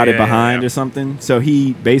forgot Oh, it yeah, behind yeah. or something. So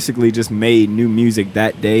he basically just made new music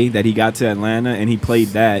that day that he got to Atlanta, and he played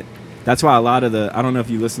that. That's why a lot of I don't know if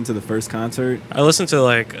you listened to the first concert. I listened to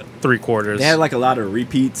like 3/4. They had like a lot of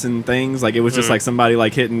repeats and things. Like it was just Mhm. like somebody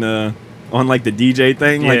like hitting on like the DJ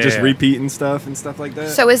thing, like Yeah, just yeah. repeating stuff and stuff like that.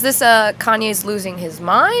 So is this Kanye's losing his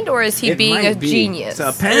mind, or is he It being a might be. genius? So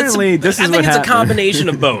apparently, this I is think what it's happened. a combination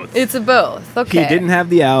of both. It's a both. Okay. He didn't have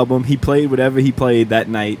the album. He played whatever he played that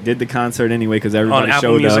night. Did the concert anyway because everybody On Apple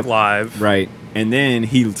showed Music up. Live. Right, and then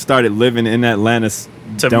he started living in Atlanta's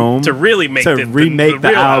To, dome to really make to the remake the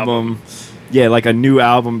real album. Yeah, like a new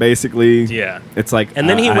album, basically. Yeah. It's like, And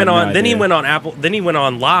then he I went have on. no Then he idea. went on Apple. Then he went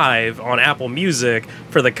on live on Apple Music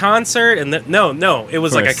for the concert. And no, it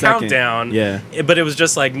was For like a a second. countdown. Yeah. But it was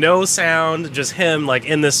just like no sound, just him like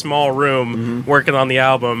in this small room Mm-hmm. working on the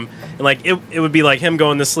album. And like it would be like him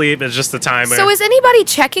going to sleep. It's just the timer. So is anybody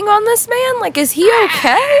checking on this man? Like, is he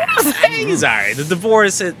okay? He's alright. The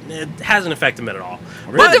divorce it hasn't affected him at all.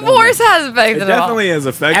 The divorce has affected It him all. definitely has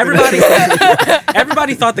affected Everybody, him.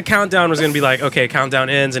 everybody thought the countdown was going to be like, okay, countdown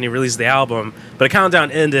ends, and he released the album. But a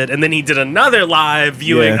countdown ended, and then he did another live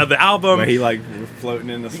viewing Yeah. of the album. Where he like floating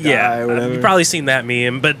in the sky Yeah, or whatever. you've probably seen that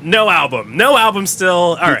meme, but no album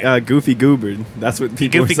still. All right, Goofy Goobered. That's what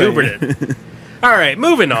people Goofy were saying. Goobered it. All right,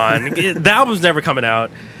 moving on. The album's never coming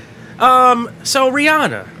out. So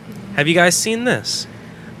Rihanna, have you guys seen this?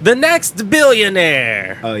 The next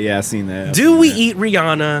billionaire. Oh yeah, I seen that. Do we eat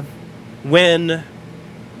Rihanna when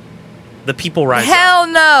the people rise up? Hell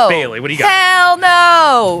no. Bailey, what do you got? Hell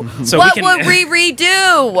no. So what we can- would Riri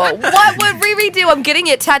do? What would Riri do? I'm getting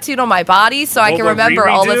it tattooed on my body so I What can would remember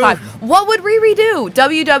Riri all the do? time. What would Riri do?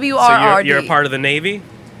 WWRRD. So you're a part of the Navy?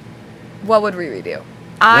 What would Riri do?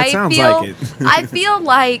 sounds feel, like it. I feel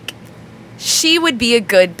like she would be a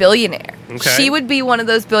good billionaire. Okay. She would be one of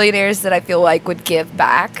those billionaires that I feel like would give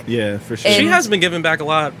back. Yeah, for sure. She And- has been giving back a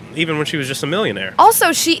lot, even when she was just a millionaire.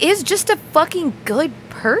 Also, she is just a fucking good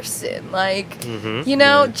person. Like, Mhm. you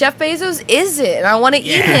know, Jeff Bezos isn't. And I want to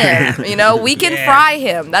eat him. You know, we can Yeah. fry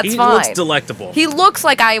him. That's He fine. looks delectable. He looks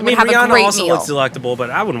like I I would mean, have Rihanna a great also meal. looks delectable,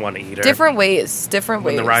 but I wouldn't want to eat her. Different ways. Different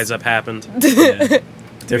when ways. the rise up happened. different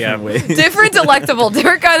Yeah. way. Different delectable.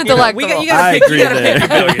 Different kind of You know, delectable. you gotta I pick, agree you gotta pick there. your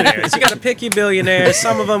billionaires. You gotta pick your billionaires.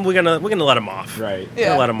 Some of them we're gonna let them off. Right. We're Yeah.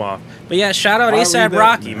 gonna let them off. But yeah, shout out Why ASAP leave that-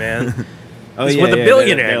 Rocky, man. Oh He's yeah, with a yeah,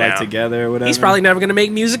 billionaire they're, now. like together or whatever. He's probably never gonna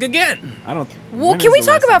make music again. I don't. Well, when can is we the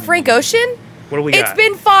talk last about time- Frank Ocean? What do we It's got?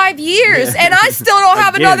 been 5 years, Yeah. and I still don't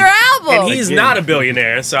have Again. another album. And he's Again. not a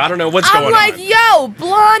billionaire, so I don't know what's I'm going like, on. yo,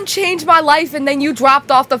 Blonde changed my life, and then you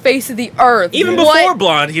dropped off the face of the earth. Even What? before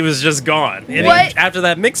Blonde, he was just gone. And What? after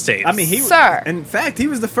that mixtape. I mean, he. Sir. In fact, he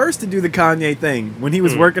was the first to do the Kanye thing when he Hmm.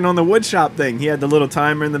 was working on the woodshop thing. He had the little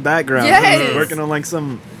timer in the background. Yes. He was working on like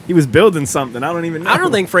some. He was building something. I don't even know. I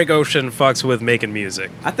don't think Frank Ocean fucks with making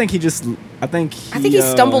music. I think he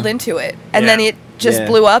stumbled into it, and then it just yeah.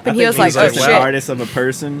 blew up, and I he was think like, he's "Oh an shit!" artist of a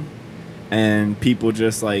person, and people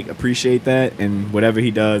just like appreciate that, and whatever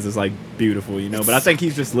he does is like beautiful, you know. But I think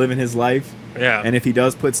he's just living his life. Yeah. And if he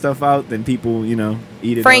does put stuff out, then people, you know,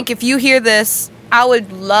 eat it. Frank, up. if you hear this, I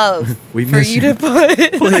would love We for miss you you. to put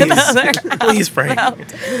another Please, Frank. out.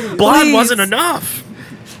 Blonde Please. wasn't enough.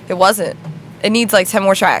 It wasn't. It needs like 10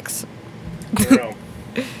 more tracks.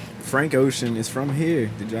 Frank Ocean is from here.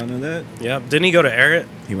 Did y'all know that? Yep. Didn't he go to Errit?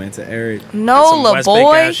 He went to Eric. some Nola, West Bank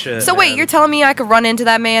boy. ass shit, So wait, man. you're telling me I could run into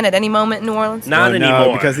that man at any moment in New Orleans? Not Well, anymore.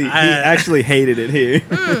 No, because he actually hated it here.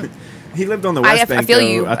 He lived on the West I Bank. feel though.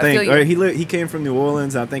 you. I I think feel you. or he came from New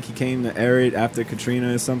Orleans. I think he came to Eric after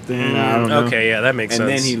Katrina or something. I don't know. Okay, yeah, that makes And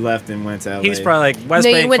sense. then he left and went to LA. He's probably like West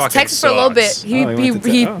No, Bank he went to fucking Texas for a little bit. sucks. He went to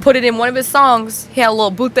He oh. put it in one of his songs. He had a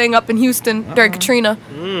little booth thing up in Houston during Katrina.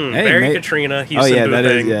 Hey, Very mate. Katrina. Houston yeah, that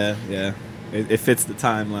thing. is. Yeah. It fits the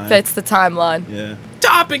timeline. That's the timeline. Yeah.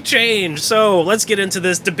 Topic change. So let's get into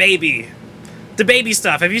this DaBaby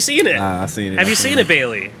stuff. Have you seen it? I seen it. Have you seen it,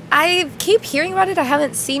 Bailey? I keep hearing about it. I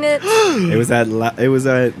haven't seen it. It was at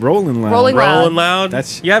Rolling Loud. Rolling Loud. Rolling Loud.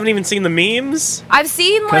 That's- You haven't even seen the memes? I've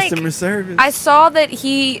seen like Customer service. I saw that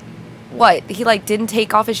he like didn't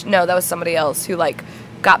take off his no, that was somebody else who like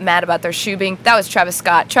got mad about their shoe being. That was Travis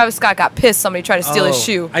Scott. Travis Scott got pissed somebody tried to steal his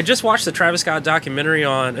shoe. I just watched the Travis Scott documentary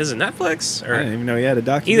on, is it Netflix? I Or didn't even know he had a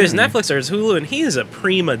documentary. either it's Netflix or it's Hulu, and he is a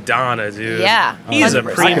prima donna, dude. Yeah, He's a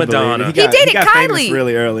 100%. prima donna. He dated got famous Kylie.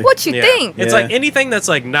 really early. What you Yeah. think? It's Yeah. like anything that's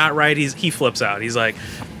like not right, he flips out. He's like,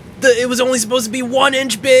 it was only supposed to be 1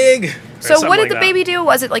 inch big. or So something what did like the that. baby do?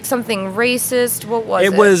 Was it like something racist? What was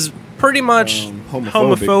it? It was pretty much Homophobic.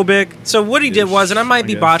 homophobic. So what he did was, and I might I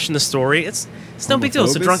be guess. botching the story. It's no big deal.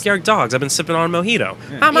 It's the Homophobist? Drunk Yard Dogs. I've been sipping on mojito.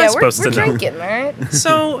 How am I yeah, supposed we're to know? drinking, right?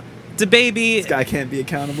 So the baby. This guy can't be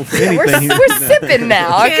accountable for we're anything. we're sipping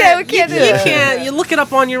now. Okay, we can't do You that. can't. You look it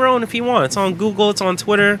up on your own if you want. It's on Google. It's on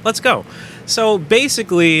Twitter. Let's go. So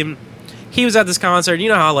basically, he was at this concert. You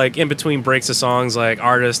know how like in between breaks of songs, like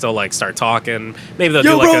artists they'll like start talking. Maybe they'll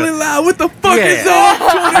Yo, do like Rolling Loud. What the fuck Yeah. is up?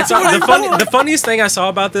 I saw, the funniest thing I saw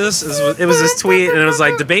about this it was this tweet, and it was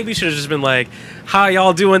like the baby should have just been like, "How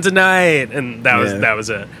y'all doing tonight?" And that was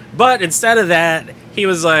it. But instead of that, he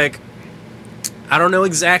was like, I don't know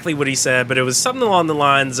exactly what he said, but it was something along the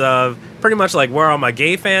lines of pretty much like, "Where are all my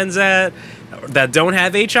gay fans at that don't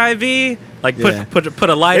have HIV?" Like Yeah. put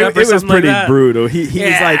a light up or It was something pretty like that. brutal. He Yeah.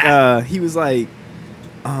 was like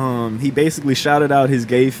he basically shouted out his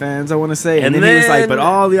gay fans, I want to say, and And then he was like, then- "But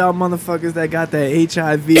all y'all motherfuckers that got that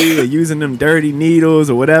HIV or using them dirty needles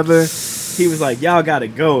or whatever." He was like, "Y'all gotta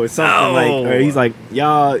go," or something like, or he's like,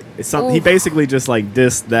 "Y'all," it's something. He Oof. basically just like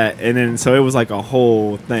dissed that, and then so it was like a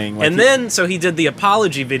whole thing. Like And then, so he did the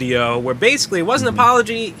apology video where basically it wasn't an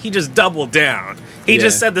apology, he just doubled down. He Yeah.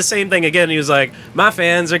 just said the same thing again. He was like, "My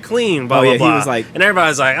fans are clean, blah, Oh, blah, yeah, he blah." was like- and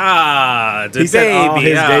everybody's like, he said all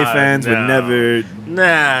his gay fans would no. never.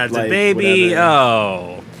 Nah, the like, baby, whatever.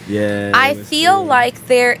 oh. Yeah, I it was feel cool. like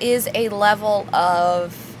there is a level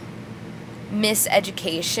of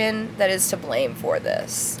miseducation that is to blame for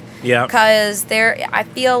this. Yeah. Because I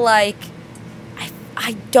feel like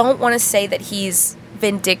I don't want to say that he's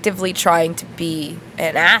vindictively trying to be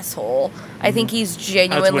an asshole. I think he's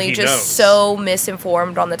genuinely he just knows. so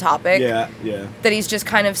misinformed on the topic Yeah. that he's just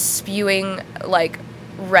kind of spewing like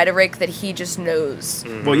rhetoric that he just knows.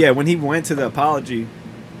 Well, yeah, when he went to the apology,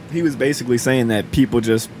 he was basically saying that people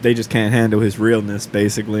just can't handle his realness.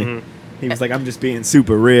 Basically, he was like, "I'm just being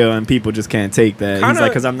super real, and people just can't take that." He's Kinda-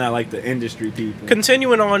 like, "Cause I'm not like the industry people."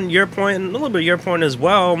 Continuing on your point, and a little bit your point as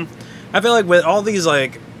well, I feel like with all these,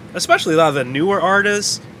 like, especially a lot of the newer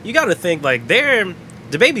artists, you got to think, like, the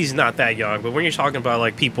baby's not that young, but when you're talking about,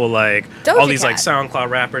 like, people like Doja all these, like, Cat. SoundCloud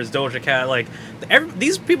rappers, Doja Cat, like,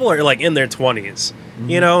 these people are, like, in their 20s,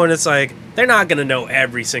 you know, and it's like, they're not going to know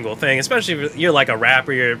every single thing, especially if you're, like, a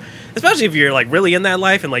rapper, especially if you're, like, really in that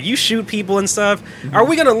life and, like, you shoot people and stuff. Are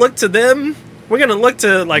we going to look to them? We're going to look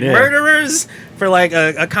to, like, Yeah. murderers for, like,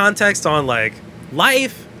 a context on, like,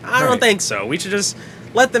 life? I don't Right. think so. We should just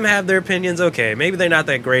let them have their opinions. Okay, maybe they're not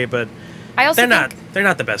that great, but I also they're think not. They're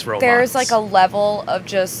not the best role there's models. like a level of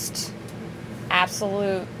just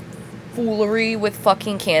absolute foolery with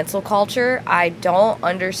fucking cancel culture. I don't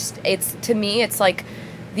understand. It's, to me, it's like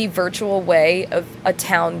the virtual way of a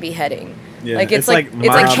town beheading. Yeah, Like it's it's like like it's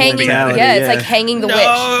like mob hanging. mentality, Yeah, it's yeah. like hanging the No!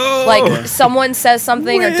 witch. Like someone says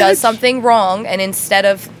something or Witch! does something wrong, and instead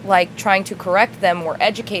of like trying to correct them or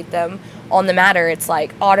educate them on the matter, it's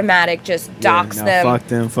like automatic. Just dox no, them. fuck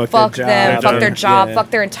them, fuck Fuck their them. job. Fuck their job. Yeah. Fuck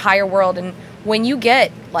their entire world. And when you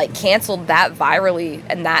get like canceled that virally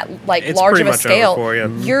and that like It's large pretty of a much over scale, for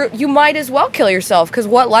you. you might as well kill yourself because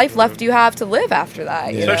what life left do you have to live after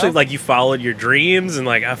that? You Especially know? like you followed your dreams and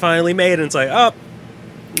like I finally made it. And it's like, oh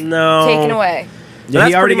no, Taken away. Yeah,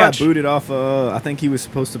 he that's already pretty got much- booted off. I think he was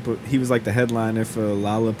supposed to put. He was like the headliner for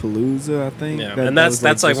Lollapalooza. I think. Yeah, That- and that that's was,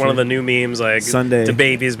 that's like this one of the week. new memes. Like Sunday. the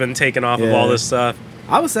baby's been taken off of all Yeah. this stuff.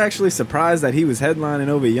 I was actually surprised that he was headlining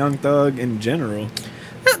over Young Thug in general.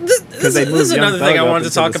 This is another thing I wanted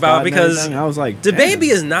to talk about because I was like, the damn. baby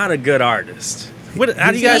is not a good artist.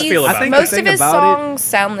 How do you guys He's- feel I about think it? Most the of thing his about it- songs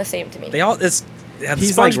sound the same to me. They all it's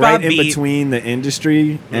He's SpongeBob like right in beat. between the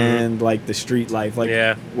industry and like the street life. Like,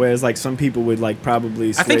 Yeah. whereas like some people would like probably.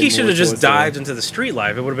 I think stray he should more have just towards dived into the street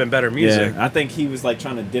life. It would have been better music. Yeah, I think he was like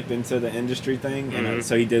trying to dip into the industry thing, and Mhm.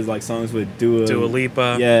 so he did like songs with Dua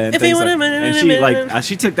Lipa. Yeah, and, If things you like, wanna- and she like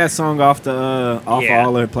she took that song off the off Yeah.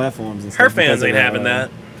 all her platforms and stuff. Her because fans of ain't the, having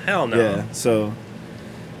that. Hell no. Yeah, so,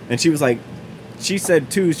 and she was like, she said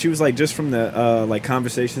too, she was like just from the like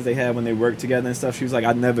conversations they had when they worked together and stuff. She was like,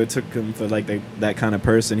 I never took him for like that kind of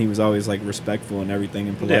person. He was always like respectful and everything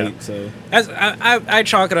and polite. Yeah. So As I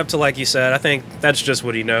chalk it up to like you said. I think that's just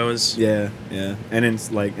what he knows. yeah, and it's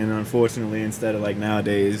like, and unfortunately, instead of like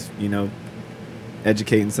nowadays, you know,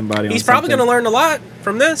 educating somebody, He's on probably something, going to learn a lot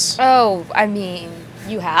from this. Oh, I mean,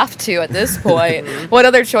 you have to at this point. What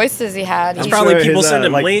other choice does he have? There's I'm He- probably sure people his,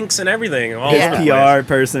 sending like, links and everything all Yeah. over the His place. PR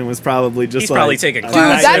person was probably just He's like, probably taking Dude,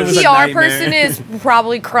 classes. that it was a PR nightmare. person is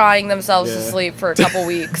probably crying themselves to Yeah. sleep for a couple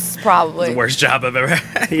weeks, probably. The worst job I've ever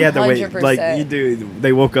had. He had to wait. 100%. Like you do.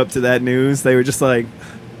 They woke up to that news. They were just like,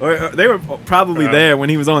 or they were probably Uh. there when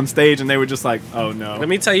he was on stage, and they were just like, "Oh no." Let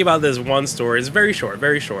me tell you about this one story. It's very short,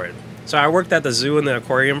 very short. So I worked at the zoo and the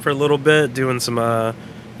aquarium for a little bit, doing some.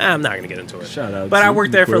 I'm not gonna get into it. Shout out But to I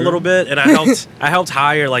worked the there for a aquarium. little bit, and I helped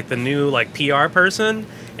hire like the new like PR person,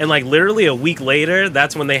 and like literally a week later,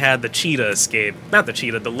 that's when they had the cheetah escape. Not the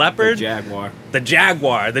cheetah, the The leopard, Jaguar. the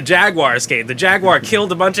jaguar escape. The jaguar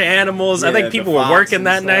killed a bunch of animals. I Yeah, think the people were fox working and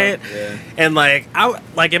that stuff, night, yeah. and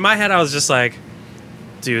like in my head, I was just like,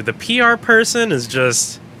 dude, the PR person is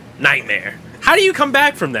just nightmare. How do you come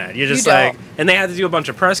back from that? You're just You like, don't. and they had to do a bunch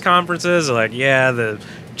of press conferences. Like, yeah, the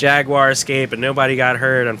jaguar escape and nobody got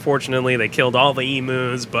hurt. Unfortunately, they killed all the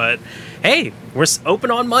emus. But hey, we're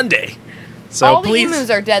open on Monday, so All please. the emus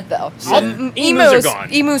are dead, though. All the emus are gone.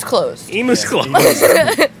 Emus closed. Emus Yeah,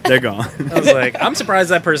 closed. They're gone. I was like, I'm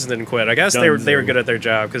surprised that person didn't quit. I guess they were Dunzo. good at their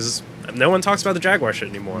job because no one talks about the jaguar shit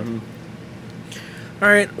anymore. Mm-hmm. All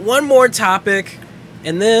right, one more topic,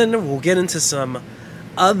 and then we'll get into some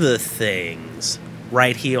other things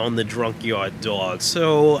right here on the Drunk Yard Dog.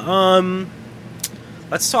 So,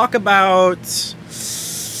 let's talk about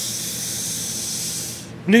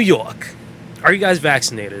New York. Are you guys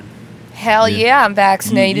vaccinated? Hell Yeah. yeah, I'm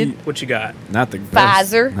vaccinated. What you got? Not the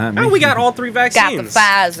best. Pfizer. Not me. Oh, we got all three Got vaccines. the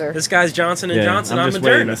Pfizer. This guy's Johnson and Yeah, Johnson. I'm I'm just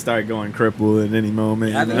waiting Moderna. to start going crippled at any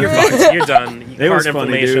moment. I you think know? you're fucked. You're done. It Heart was funny,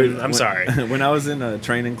 inflammation. dude. I'm sorry. When I was in a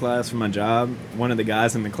training class for my job, one of the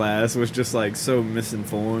guys in the class was just like so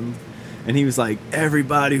misinformed, and he was like,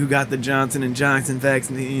 "Everybody who got the Johnson and Johnson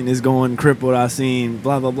vaccine is going crippled. I seen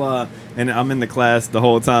blah blah blah," and I'm in the class the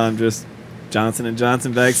whole time just Johnson and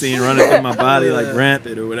Johnson vaccine running through my body like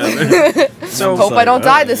rampant or whatever. So- I'm Hope just I don't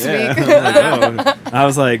die this yeah. week. I'm like, oh. I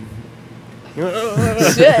was like,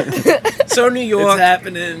 Shit. So New "It's York,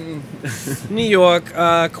 happening."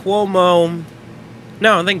 Cuomo.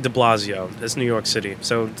 No, I think De Blasio. It's New York City.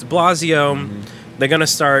 So De Blasio, Mm-hmm. they're gonna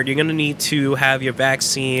start. You're gonna need to have your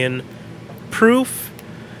vaccine proof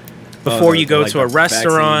before you go Like to a the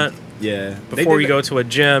restaurant. vaccine. Yeah. They Before did you that- go to a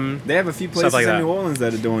gym. They have a few Stuff places like in that. New Orleans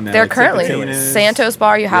that are doing that. They're like currently Tippecanoes. Santos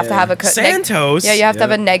Bar. You have to Yeah. have a Santos. Yeah, you have to have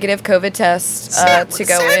a Yeah. negative COVID test to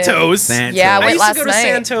go in. Santos. Santos. Yeah, I I went used to last go to night.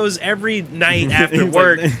 Santos every night after It's like-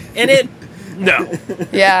 work, and it. No.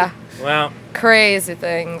 Yeah, Well, crazy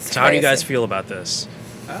things. so how do you guys crazy. feel about this?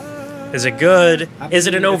 Is it good? I Is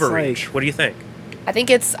it an mean, it's overreach? like- What do you think? I think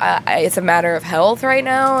it's a matter of health right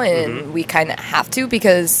now, and Mm-hmm. we kind of have to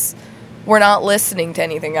because we're not listening to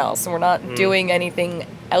anything else, and we're not Mm. doing anything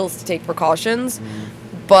else to take precautions.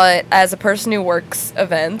 But as a person who works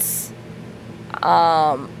events,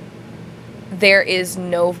 there is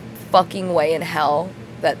no fucking way in hell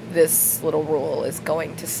that this little rule is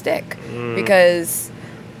going to stick Mm. because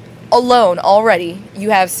alone already,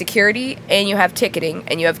 you have security and you have ticketing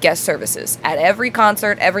and you have guest services at every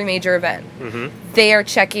concert, every major event. They are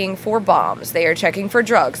checking for bombs. They are checking for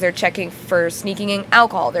drugs. They're checking for sneaking in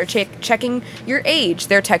alcohol. They're checking your age.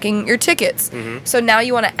 They're checking your tickets. So now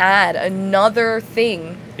you want to add another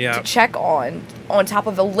thing to check on top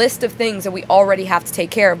of a list of things that we already have to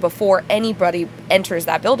take care of before anybody enters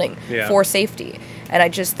that building for safety. And I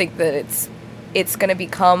just think that it's going to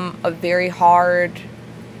become a very hard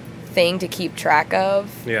thing to keep track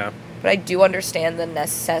of. Yeah. But I do understand the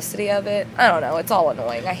necessity of it. I don't know. It's all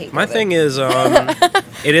annoying. I hate My COVID. thing is,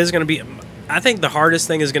 it is going to be, I think the hardest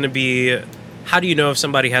thing is going to be, how do you know if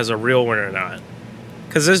somebody has a real one or not?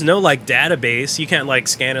 Because there's no, like, database. You can't, like,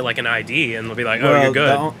 scan it like an ID and they'll be like, oh, you're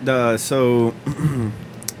good. So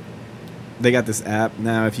they got this app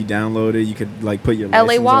now. If you download it, you could, like, put your LA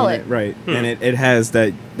license Wallet. on it. Right. And it has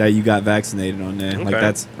that you got vaccinated on there. Okay. Like,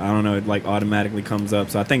 that's, I don't know, it, like, automatically comes up.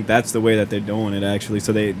 So I think that's the way that they're doing it, actually.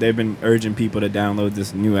 So they've been urging people to download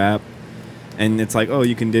this new app. And it's like, oh,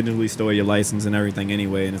 you can digitally store your license and everything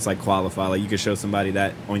anyway. And it's, like, qualified. Like, you could show somebody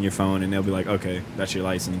that on your phone, and they'll be like, okay, that's your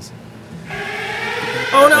license.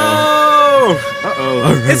 Oh, no!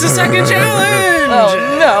 Uh-oh. It's the second challenge!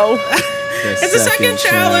 Oh, no. It's the second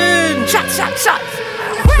challenge! Shots.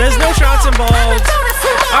 There's no shots involved.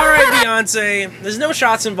 All right, Beyonce. There's no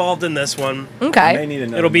shots involved in this one. I may Okay. need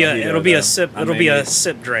another It'll be mojito, a though. sip. I It'll may be a need-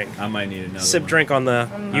 sip drink. I might need another Sip one. drink on the.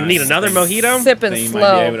 You need another mojito. Sipping Think you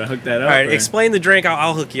might be able slow. to hook that up. All right, or- explain the drink.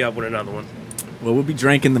 I'll hook you up with another one. Well, we'll be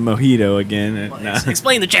drinking the mojito again. Nah.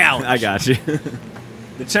 Explain the challenge. I got you.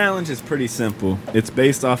 The challenge is pretty simple. It's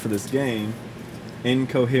based off of this game,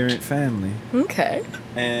 Incoherent Family. Okay.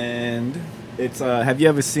 And it's have you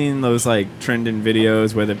ever seen those like trending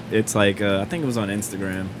videos where it's like I think it was on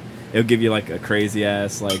Instagram. It'll give you like a crazy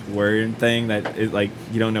ass like word thing that it like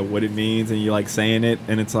you don't know what it means and you're like saying it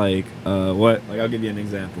and it's like what? Like I'll give you an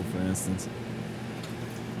example for instance.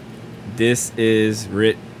 This is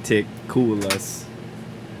ridiculous.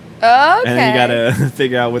 Okay. And then you gotta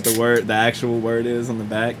figure out what the actual word is on the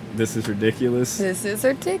back. This is ridiculous. This is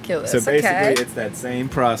ridiculous. So basically, okay. it's that same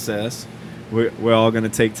process. We're all gonna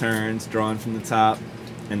take turns drawing from the top,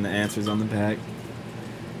 and the answer's on the back.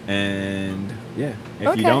 And yeah, if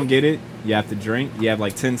Okay. you don't get it, you have to drink. You have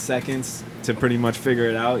like 10 seconds to pretty much figure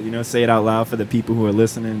it out. You know, say it out loud for the people who are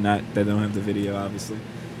listening, not that don't have the video, obviously.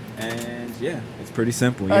 And yeah, it's pretty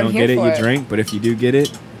simple. You I'm don't here get it, for you it. drink. But if you do get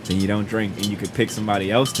it, then you don't drink, and you could pick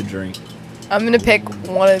somebody else to drink. I'm going to pick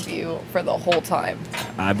one of you for the whole time.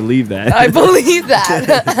 I believe that. I believe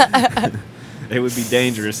that. It would be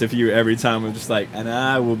dangerous if you every time were just like, and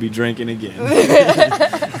I will be drinking again.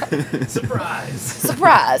 Surprise.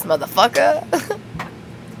 Surprise, motherfucker.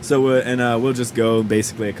 So we'll just go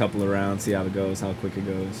basically a couple of rounds, see how it goes, how quick it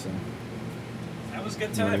goes. So That was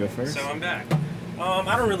good You wanna time. go first? So I'm back.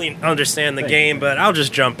 I don't really understand the Thank game, you. but I'll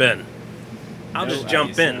just jump in. I'll No just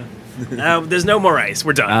jump ice, in. There's no more ice.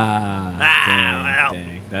 We're done. well.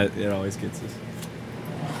 dang, that it always gets us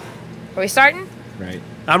Are we starting? right.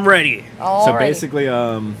 I'm ready. All So right. basically,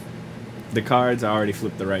 the cards are already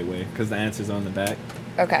flipped the right way because the answer's on the back.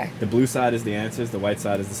 Okay. The blue side is the answers. The white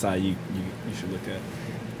side is the side you should look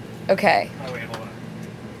at. Okay. Oh, wait, hold on.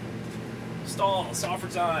 Stall for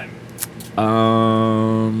time.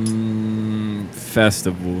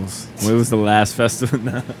 Festivals. When was the last festival?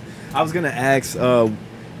 No. I was gonna ask,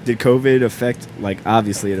 did COVID affect? Like,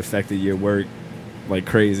 obviously, it affected your work like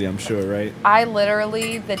crazy. I'm sure, right? I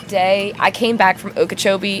literally, the day I came back from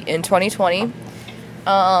Okeechobee in 2020,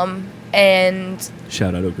 and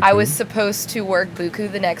Shout out Okeechobee. I was supposed to work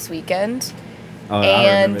Buku the next weekend. Oh, I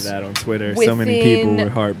remember and that on Twitter. So many people within-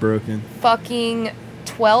 were heartbroken. Fucking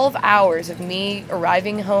 12 hours of me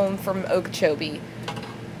arriving home from Okeechobee,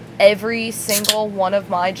 every single one of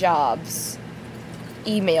my jobs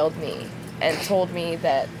emailed me and told me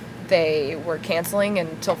that they were canceling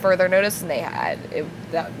until further notice, and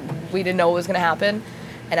that we didn't know what was going to happen.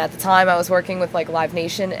 And at the time, I was working with like Live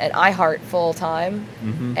Nation and iHeart full time,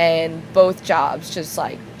 and both jobs just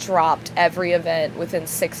like dropped every event within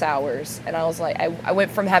 6 hours. And I was like, I went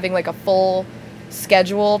from having like a full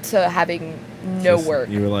schedule to having no Just- work.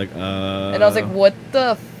 You were like, And I was like, what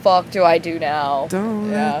the fuck do I do now? Don't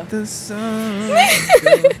Yeah. let the sun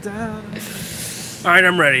go down. All right,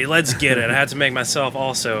 I'm ready. Let's get it. I had to make myself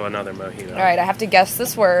also another mojito. All right, I have to guess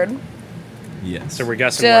this word. Yes. So we're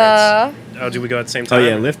guessing Duh. words. Oh, do we go at the same Oh time?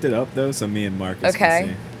 yeah, lift it up though, so me and Marcus Okay. can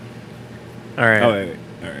see. All right. Oh wait.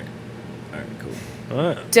 All right, cool.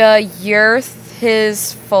 Yerth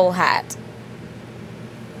his full hat.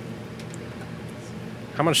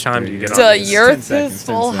 How much time do you get on Duh, this? you're- Yerth 10 seconds, his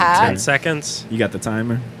 10 full seconds. hat. 10 seconds? You got the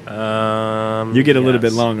timer? You get a little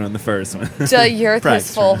bit yes. longer on the first one. The earth is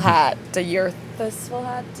Practice full run. hat. The earth is full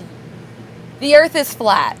hat. The earth is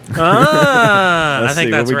flat. Ah, I Let's think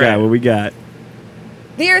see that's what we right. got. What we got?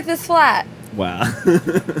 The earth is flat. Wow.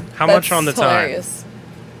 How much That's on the hilarious.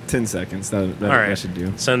 10 seconds. That All right. that should do.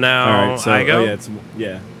 time? So now All right. So I go. Oh,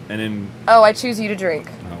 yeah. And then. Oh, I choose you to drink.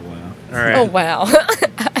 Oh wow. All right. Oh wow.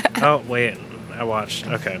 Oh wait, I watched.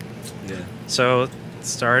 Okay. Yeah. So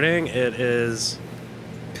starting, it is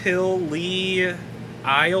Pilly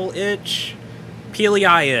Isle Itch. Peely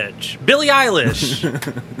Eye Itch. Billie Eilish.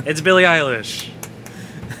 It's Billie Eilish.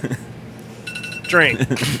 Drink.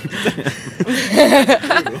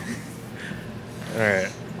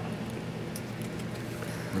 Alright.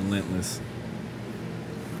 Relentless.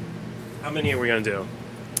 How many are we gonna do?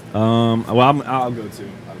 Well, I'll go two.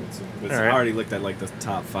 But All I right. already looked at like the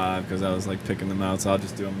top 5 because I was like picking them out, so I'll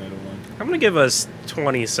just do a middle one. I'm gonna give us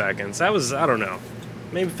 20 seconds. That was, I don't know,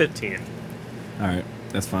 maybe 15. All right,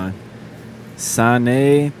 that's fine.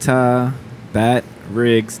 Saneta Bat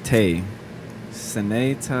Riggs Tay.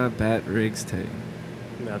 Saneta Bat Riggs Tay.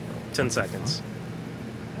 No, 10 seconds.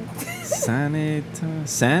 Saneta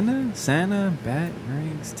Santa Bat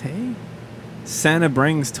Riggs Tay. Santa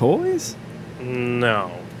brings toys.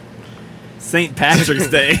 No. St. Patrick's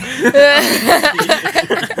Day.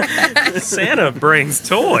 Santa brings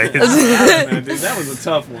toys. Dude, that was a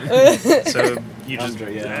tough one. So you just,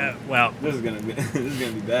 Andre, yeah. well, This is gonna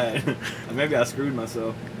be bad. Maybe I screwed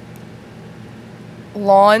myself.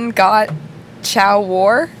 Lawn got chow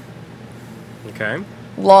war. okay.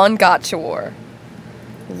 Lawn got shower.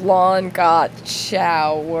 Lawn got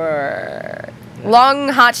shower. Long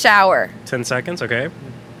hot shower. 10 seconds, okay.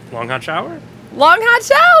 Long hot shower? Long hot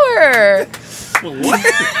shower. What?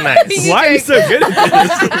 Nice. You Why are you drink- so good at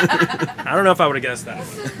this? I don't know if I would have guessed that.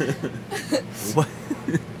 What?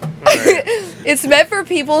 Alright. It's meant for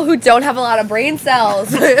people who don't have a lot of brain cells.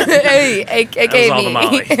 Hey, aka all the me.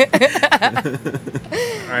 Molly.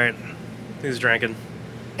 Alright. Who's drinking?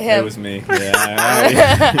 It Him. was me.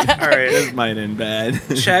 Yeah. Alright. This might end bad.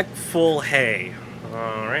 Check full hay.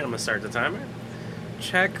 Alright, I'm gonna start the timer.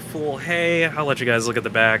 Check full hay. I'll let you guys look at the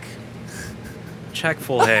back. Check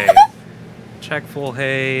full hay. Check full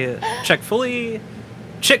hay. Check fully.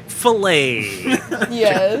 Chick-fil-A.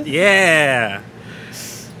 Yes, Yeah.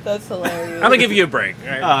 that's hilarious. I'm gonna give you a break. All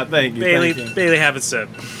right. Thank you. Bailey, Thank you. Bailey, have it sip.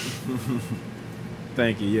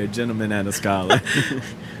 Thank you. You're a gentleman and a scholar.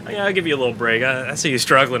 Yeah, I'll give you a little break. I see you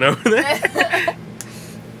struggling over there.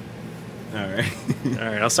 All right. All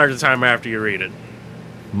right, I'll start the timer after you read it.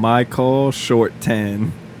 Michael Short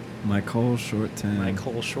 10. Michael Short 10.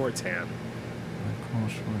 Michael Shorthand. Michael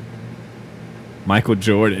Short. Michael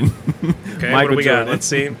Jordan. Okay, Michael what do we got? Jordan. Let's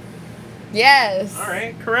see. Yes. All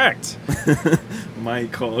right, correct.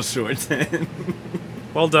 Michael Short 10.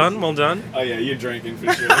 Well done, well done. Oh yeah, you're drinking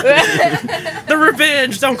for sure. The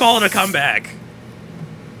revenge. Don't call it a comeback.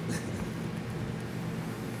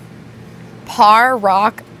 Par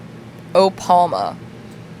Rock Opalma.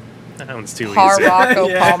 That one's too Par easy. Rock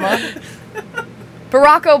Yeah. Opalma.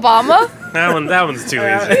 Barack Obama. That one's too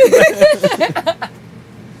easy.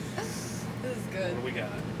 This is good. What do we got?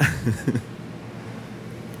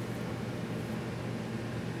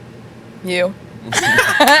 You.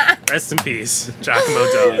 Rest in peace, Giacomo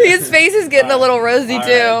Dog. His face is getting a little rosy too.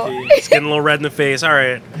 It's getting a little red in the face. All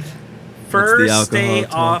right. First alcohol day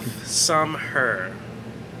talking? off some her.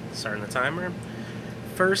 Starting the timer.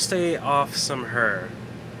 First day off some her.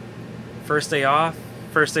 First day off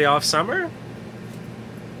summer?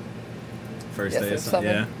 First Yes, day of it's summer.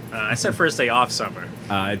 Yeah. summer. I said first day off summer.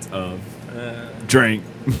 It's of Uh, drink.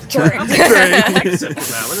 except for that.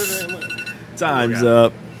 What is it? Time's Yeah.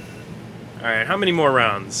 up. All right, how many more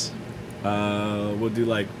rounds? We'll do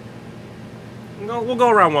like We'll go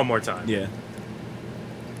around one more time. yeah.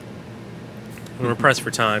 We're pressed for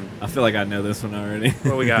time. I feel like I know this one already.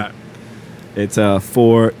 What we got? It's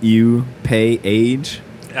for you pay age.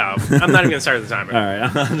 Oh, I'm not even gonna start the timer. All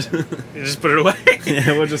right. You just put it away.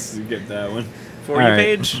 Yeah, we'll just skip that one. For All you right.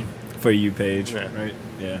 page. For you page, Yeah. right?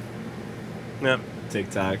 Yeah. Yep.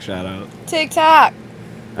 TikTok shout out. TikTok.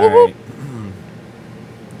 All Whoop, right.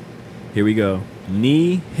 Here we go.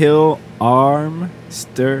 Knee hill arm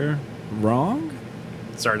stir wrong.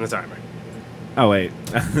 Starting the timer. Oh wait,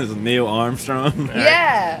 this is Neil Armstrong. All right.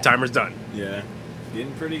 Yeah. Timer's done. Yeah,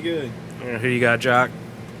 getting pretty good. Who you got, Jock?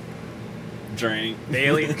 Drink.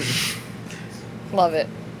 Bailey. Love it.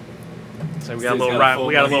 So we got a Steve's little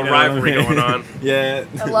got a full rivalry mojito. going on. Yeah,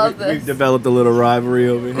 I love this. We've developed a little rivalry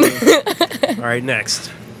over here. All right,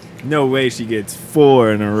 next. No way she gets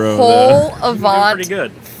 4 in a row. Whole You're doing Avant pretty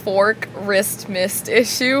good. fork wrist missed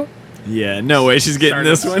issue. Yeah, no way she's getting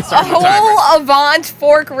this one. A whole Avant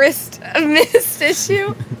fork wrist missed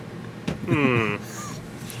issue.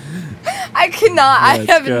 I cannot. I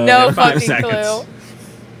Let's have go. no 5 fucking seconds. clue.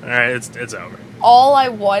 All right, it's over. All I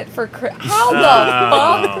want for how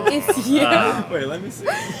the fuck is you? Wait, let me see.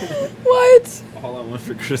 What? All I want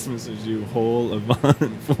for Christmas is you, whole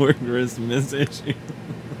Avant for Christmas issue.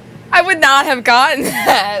 I would not have gotten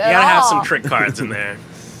that. You gotta have some trick cards in there.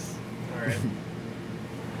 All right.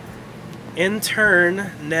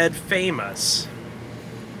 Intern Ned Famous.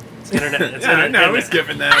 It's internet. It's internet. we're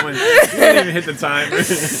skipping that one. You didn't even hit the timer.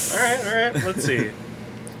 All right. Let's see.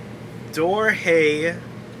 Dorhe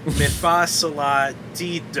Mifa Salat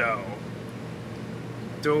Tito.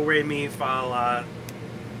 Do re mi fa la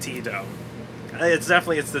ti do. It's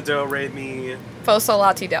the do re mi. Foso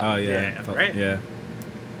Latido. Oh yeah, Yeah, right? Yeah.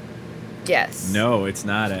 Yes. No, it's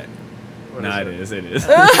not it. What No, is it is.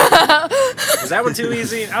 Was that one too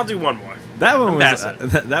easy? I'll do one more. That one I'm was.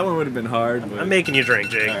 passing. That one would have been hard. But... I'm making you drink,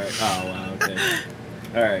 Jake. All right. Oh wow. Okay.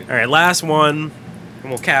 All right. All right, last one, and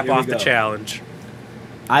we'll cap Here we off the go. challenge.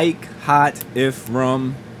 Ike hot if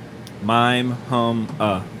rum, mime hum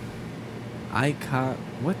Ike hot.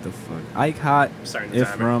 What the fuck? Ike hot Starting the if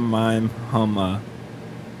timer. rum mime hum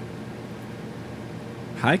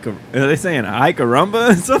Hike. Are they saying Ike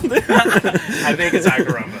rumba or something? I think it's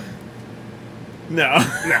Akarumba. No.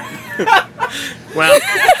 Well,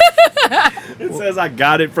 It says I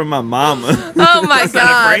got it from my mama. Oh my is that a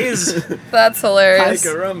god. phrase? That's hilarious.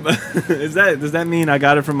 Rumba. Does that mean I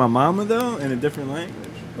got it from my mama though in a different language?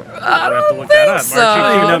 I We'll have to don't look that up. think Mark, I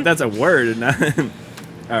don't even know so. if that's a word or not.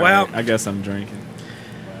 All Well- right, I guess I'm drinking.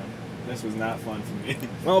 Well, this was not fun for me.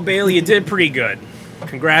 Well, Bailey, you did pretty good.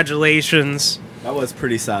 Congratulations. That was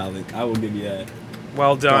pretty solid. I will give you that.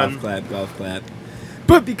 Well done. Golf clap.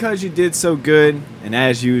 But because you did so good, and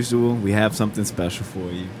as usual, we have something special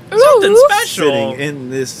for you. Something Ooh. special. Sitting in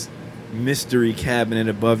this mystery cabinet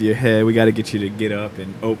above your head, we got to get you to get up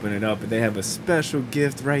and open it up. But they have a special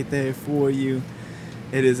gift right there for you.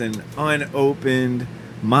 It is an unopened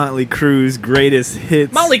Motley Crue's greatest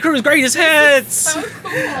hits Motley Crue's greatest hits. So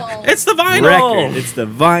cool. It's the vinyl. record. It's the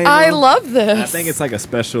vinyl. I love this. I think it's like a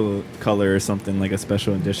special color or something, like a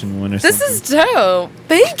special edition one or This something. is dope.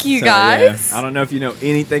 Thank you So, guys. yeah, I don't know if you know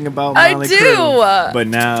anything about I Motley do. Crue, but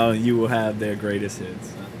now you will have their greatest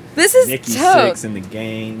hits. This is Nikki dope. Sixx and the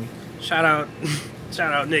gang. Shout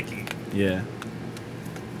out, Nikki. Yeah.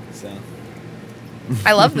 So,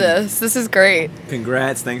 I love this. This is great.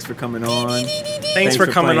 congrats. Thanks for coming on. Thanks for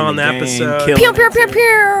coming playing on the game, episode. killing Pew, pew, it.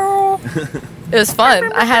 pew, pew. It was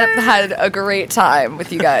fun. I had a great time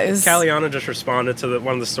with you guys. Caliana just responded to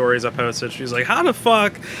one of the stories I posted. She's like, "How the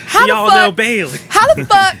fuck How do the y'all fuck? know Bailey? How the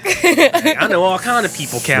fuck? I know all kind of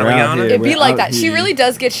people, We're out Caliana." here. It'd be We're like out that. She here. really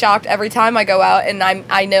does get shocked every time I go out and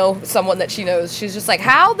I know someone that she knows. She's just like,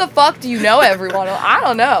 how the fuck do you know everyone? I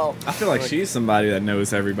don't know. I feel like she's somebody that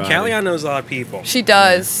knows everybody. Caliana knows a lot of people. She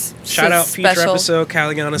does. Shout She's out future special. episode.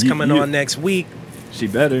 Caliana's You- coming you- on next week. She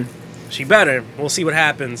better. She better. We'll see what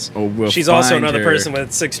happens. Or we'll She's also find another her. person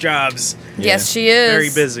with 6 jobs. Yes, she is. Very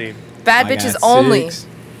busy. Bad I bitches got only. 6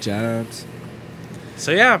 jobs.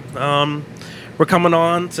 So yeah, we're coming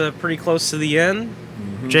on to pretty close to the end.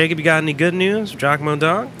 Mm-hmm. Jacob, you got any good news? Giacomo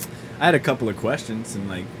Dog? I had a couple of questions and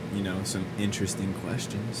some interesting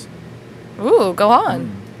questions. Ooh, go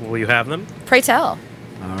on. Will you have them? Pray tell.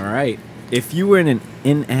 All right. If you were an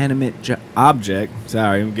inanimate object,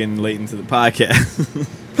 sorry, I'm getting late into the podcast.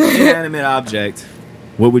 Inanimate object,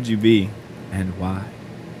 what would you be and why?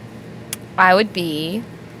 I would be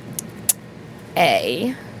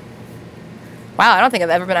a. Wow, I don't think I've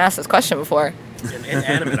ever been asked this question before. An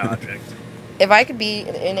inanimate object. If I could be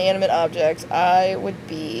an inanimate object, I would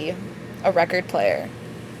be a record player.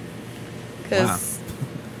 Because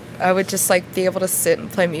I would just be able to sit and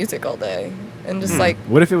play music all day. And just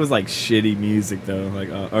What if it was shitty music though?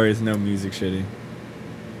 Or is no music shitty?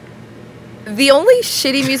 the only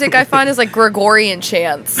shitty music I find is Gregorian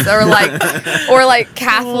chants or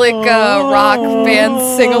Catholic rock band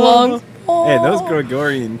sing-alongs. Hey, those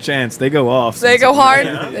Gregorian chants, they go off. They go hard.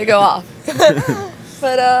 Yeah. They go off.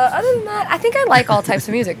 But other than that, I think I like all types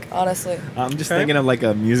of music, honestly. I'm just Okay. thinking of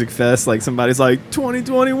a music fest, somebody's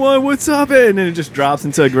 2021, what's up? And then it just drops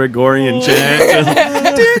into a Gregorian chant.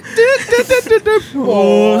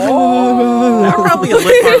 That would probably be a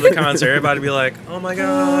lit part of the concert. Everybody would be like, "Oh my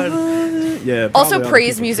god!" Yeah. Also, probably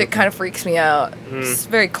praise other music people kind of freaks me out. It's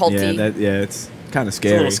very culty. Yeah, it's kind of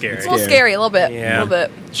scary. little scary. It's a little scary, a little bit. Yeah. A little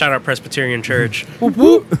bit. Shout out Presbyterian Church.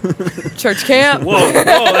 Church camp. Whoa,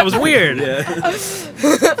 that was weird. Yeah.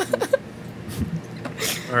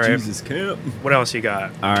 All right, Jesus camp. what else you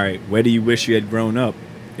got? All right, where do you wish you had grown up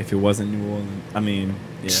if it wasn't New Orleans, I mean,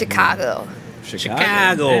 yeah, Chicago.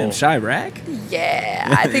 Chicago. Damn, Chirac.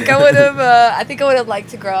 Yeah, I think I would have. I think I would have liked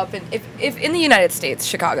to grow up if in the United States,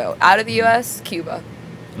 Chicago. Out of the U.S., Cuba,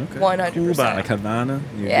 Okay. 100%. Like Havana.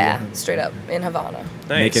 Yeah, straight up in Havana.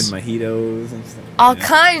 Making Nice. mojitos and stuff. All Yeah.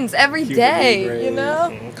 kinds every Cuban day, Libres. you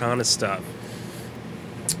know. All kind of stuff.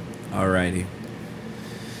 Alrighty.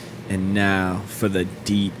 And now for the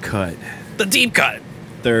deep cut. The deep cut.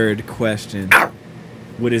 Third question.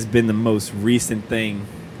 What has been the most recent thing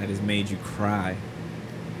that has made you cry?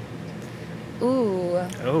 Ooh.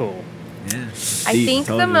 Oh. Yeah. I think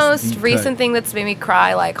the most recent thing that's made me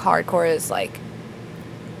cry like hardcore is like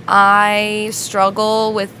I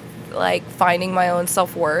struggle with like finding my own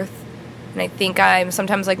self-worth, and I think I'm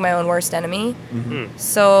sometimes like my own worst enemy. Hmm.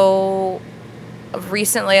 So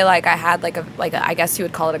recently like I had like a I guess you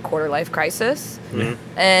would call it a quarter life crisis, Mhm.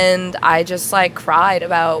 and I just like cried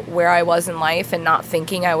about where I was in life and not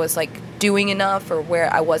thinking I was like doing enough or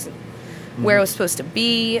where I wasn't where I was supposed to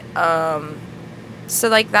be. So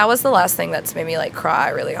like that was the last thing that's made me like cry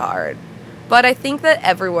really hard. But I think that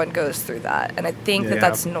everyone goes through that, and I think that Yeah.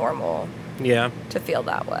 that's normal Yeah. to feel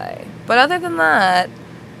that way. But other than that,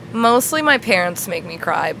 mostly my parents make me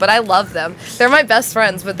cry, but I love them. They're my best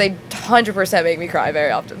friends, but they 100% make me cry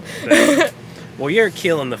very often. Well, you're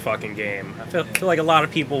killing the fucking game. I feel like a lot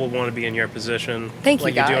of people would want to be in your position. Thank you,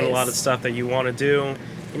 like you're doing a guys. lot of stuff that you want to do.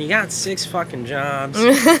 And you got 6 fucking jobs.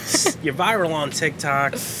 You're viral on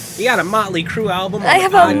TikTok. You got a Motley Crue album on I the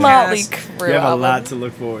have podcast. a Motley Crue You have a album. lot to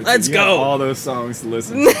look forward to. Let's You have go. all those songs to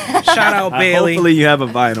listen to. Shout out Bailey. Hopefully you have a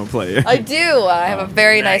vinyl player. I do. I have a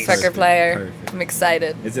very nice nice. record player. Perfect. I'm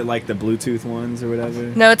excited. Is it like the Bluetooth ones or whatever?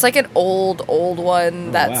 No, it's like an old one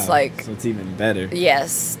Oh, that's wow. like, So it's even better.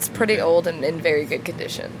 yes, it's pretty Okay. old and in very good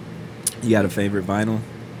condition. You got a favorite vinyl?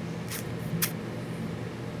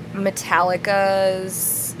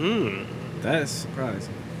 Metallica's, Mm. That's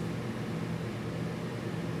surprising.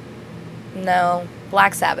 no,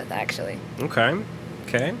 Black Sabbath actually. Okay.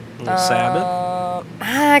 Okay. Little Sabbath.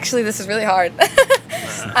 Actually, this is really hard.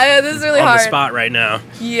 This is really on hard. the spot right now.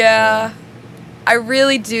 Yeah, I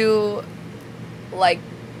really do like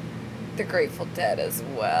the Grateful Dead as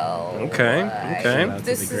well. Okay, Like, okay. Shout out to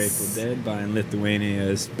this the Grateful is- Dead buying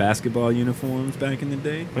Lithuania's basketball uniforms back in the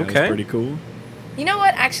day. That Okay. was pretty cool. You know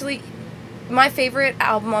what? Actually, my favorite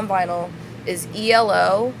album on vinyl is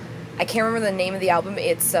ELO. I can't remember the name of the album.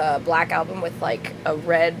 It's a black album with like a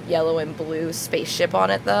red, yellow, and blue spaceship on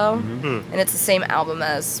it, though. Mhm. Hmm. And it's the same album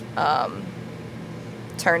as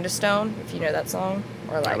Turn to Stone, if you know that song.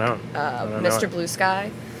 Or like don't. I don't know Mr. it. Blue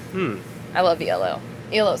Sky. Hmm. I love ELO.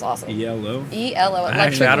 ELO's awesome. ELO. ELO, Electric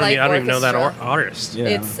Actually, I Light don't even know that Orchestra. artist. Yeah.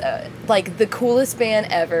 It's like the coolest band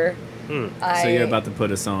ever. Hmm. So you're about to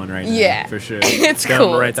put us on right now. Yeah. For sure. It's Go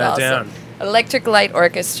cool. write It's that awesome. down. Electric Light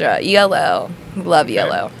Orchestra, ELO. Love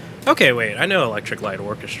ELO. Okay, wait. I know Electric Light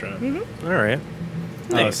Orchestra. Mm-hmm. All right.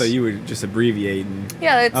 Oh, Nice. so you were just abbreviating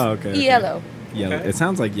Yeah, it's Oh, okay. ELO. yellow. Okay. It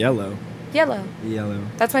sounds like yellow. Yellow. Yellow.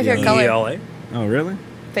 That's my favorite Yellow. color. ELA. Oh, really?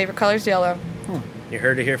 Favorite color's yellow. You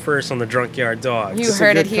heard it here first on the Drunk Yard Dogs. You It's a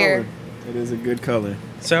heard good it here. color. It is a good color.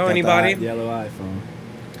 So, Got the anybody? yellow iPhone.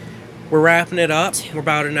 We're wrapping it up. We're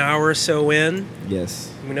about an hour or so in. Yes.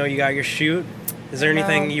 We know you got your shoot. Is there I know.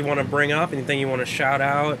 anything you want to bring up? Anything you want to shout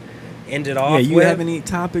out? End it off Yeah, you with? have any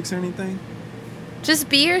topics or anything? Just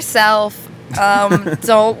be yourself.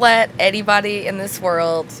 Don't let anybody in this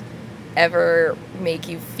world ever make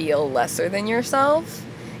you feel lesser than yourself.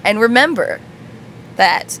 And remember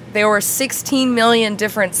that there were 16 million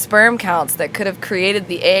different sperm counts that could have created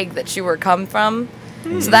the egg that you were come from.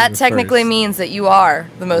 And So you that were technically first. means that you are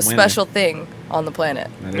the most winner. special thing on the planet.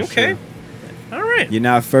 That is Okay. true. All right. You're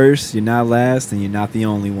not first, you're not last, and you're not the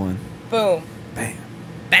only one. Boom. Bam.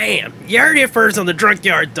 Bam! You heard it first on the Drunk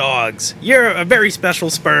Yard Dogs. You're a very special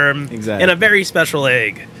sperm. Exactly. And a very special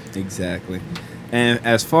egg. Exactly. And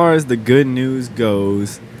as far as the good news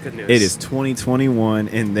goes, Good news. it is 2021,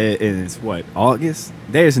 and it's what, August?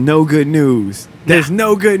 There's no good news. There's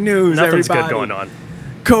no good news, Nothing's everybody. good going on.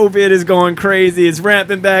 COVID is going crazy. It's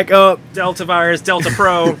ramping back up. Delta virus, Delta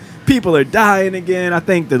Pro. People are dying again. I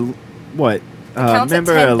think what? counts at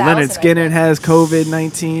Remember 10,000, Leonard I Skinner think. has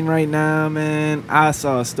COVID-19 right now, man. I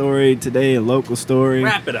saw a story today, a local story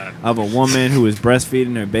Wrap it up. of a woman who was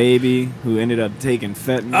breastfeeding her baby who ended up taking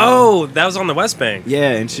fentanyl. Oh, that was on the West Bank.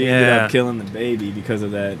 Yeah, and she ended Yeah. up killing the baby because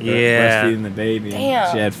of that. Yeah. Breastfeeding the baby.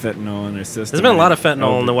 Damn. She had fentanyl in her system. There's been a lot of and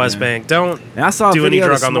fentanyl in the over- West yeah. Bank. Don't. And I saw a Do any video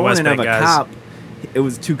drug this on the West morning of Bank, a guys. cop. It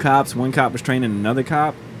was 2 cops. One cop was training another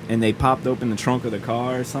cop, and they popped open the trunk of the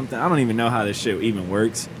car or something. I don't even know how this shit even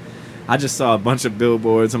works. I just saw a bunch of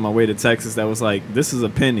billboards on my way to Texas that was like, "This is a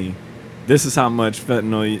penny. this is how much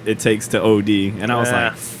fentanyl it takes to OD. And I was Yeah.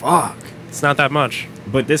 like, fuck. It's not that much.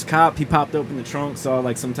 But this cop, he popped open the trunk, saw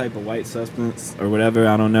like some type of white substance or whatever,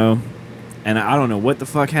 I don't know. And I don't know what the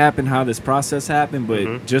fuck happened, how this process happened,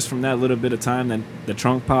 but just from that little bit of time that the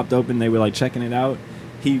trunk popped open, they were like checking it out.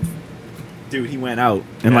 He went out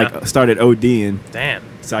and Yeah. like started ODing. Damn.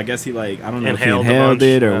 So I guess he like, I don't know Inhaled if a he inhaled bunch,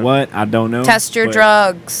 it or yeah. what. I don't know. Test your but-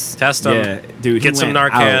 drugs. Test them. Yeah, dude. Get he some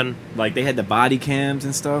went Narcan. out. Like they had the body cams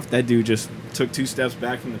and stuff. That dude just took 2 steps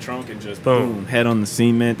back from the trunk and just Boom. boom, head on the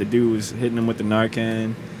cement. The dude was hitting him with the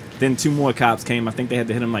Narcan. Then 2 more cops came. I think they had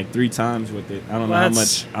to hit him like 3 times with it. I don't know how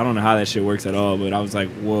That's- much. I don't know how that shit works at all. But I was like,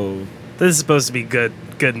 whoa. This is supposed to be good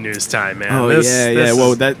news time, man. Oh this, yeah, this yeah. is-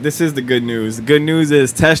 Well, this is the good news. The good news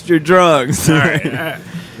is test your drugs. all right, all right.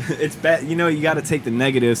 It's bad. You know, you got to take the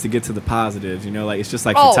negatives to get to the positives. You know, like it's just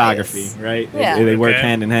like Always. photography, right? Yeah. They work Okay.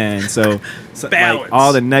 hand in hand. So Balance. like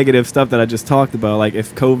all the negative stuff that I just talked about, like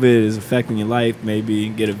if COVID is affecting your life, maybe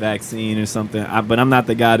get a vaccine or something. But I'm not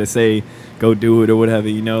the guy to say go do it or whatever.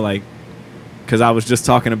 You know, like because I was just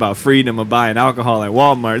talking about freedom of buying alcohol at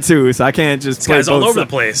Walmart too. So I can't just This play guy's all both over the si-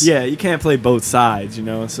 place. Yeah, you can't play both sides. You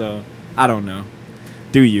know, so I don't know.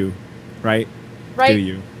 Do you? Right? Right? Do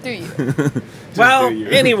you? Do you? Just Well, do you.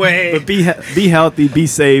 anyway. But be healthy, be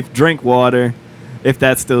safe, drink water, if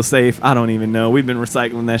that's still safe. I don't even know. We've been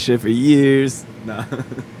recycling that shit for years. Nah.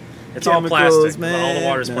 It's all Chemicals, plastic. man. All the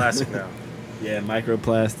water's No. plastic now. Yeah,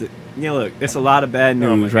 microplastic. Yeah, look, it's a lot of bad Oh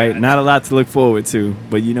my news, right? God. Not a lot to look forward to.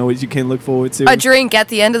 But you know what you can look forward to? A drink at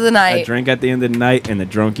the end of the A night. drink at the end of the night and the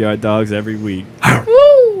Drunk Yard Dogs every week.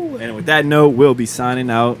 Woo! And with that note, we'll be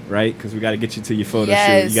signing out, right? Because we got to get you to your photo shoot.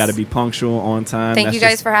 Yes. You got to be punctual, on time. Thank That's you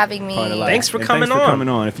guys just for having me. part of life. Thanks for And coming thanks for on. coming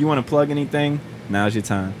on. If you want to plug anything, now's your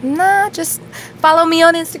time. Nah, just follow me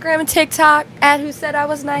on Instagram and TikTok at Who Said I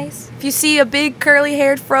Was Nice. If you see a big curly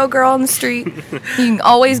haired fro girl on the street, you can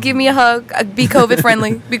always give me a hug. Be COVID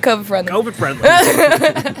friendly. Be COVID friendly. COVID friendly.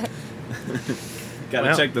 Gotta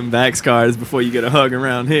Well. check them Vax cards before you get a hug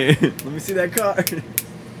around here. Let me see that card.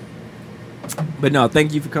 But no,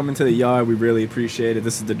 thank you for coming to the yard. We really appreciate it.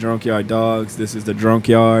 This is the Drunk Yard Dogs. This is the Drunk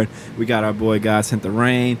Yard. We got our boy God Sent the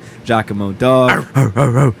Rain, Giacomo Dog,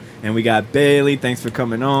 and we got Bailey. Thanks for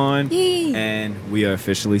coming on. Yee. And we are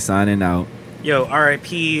officially signing out. Yo,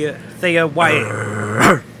 R.I.P. Thea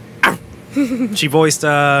White. She voiced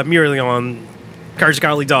Muriel on Courage the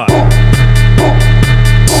Cowardly Dog.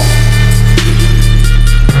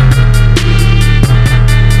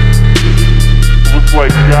 Looks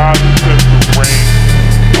like God sent the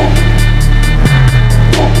rain.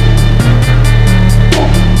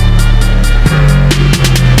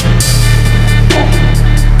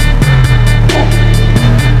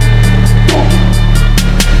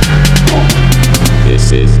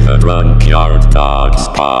 This is the Drunk Yard Dogs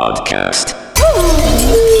podcast.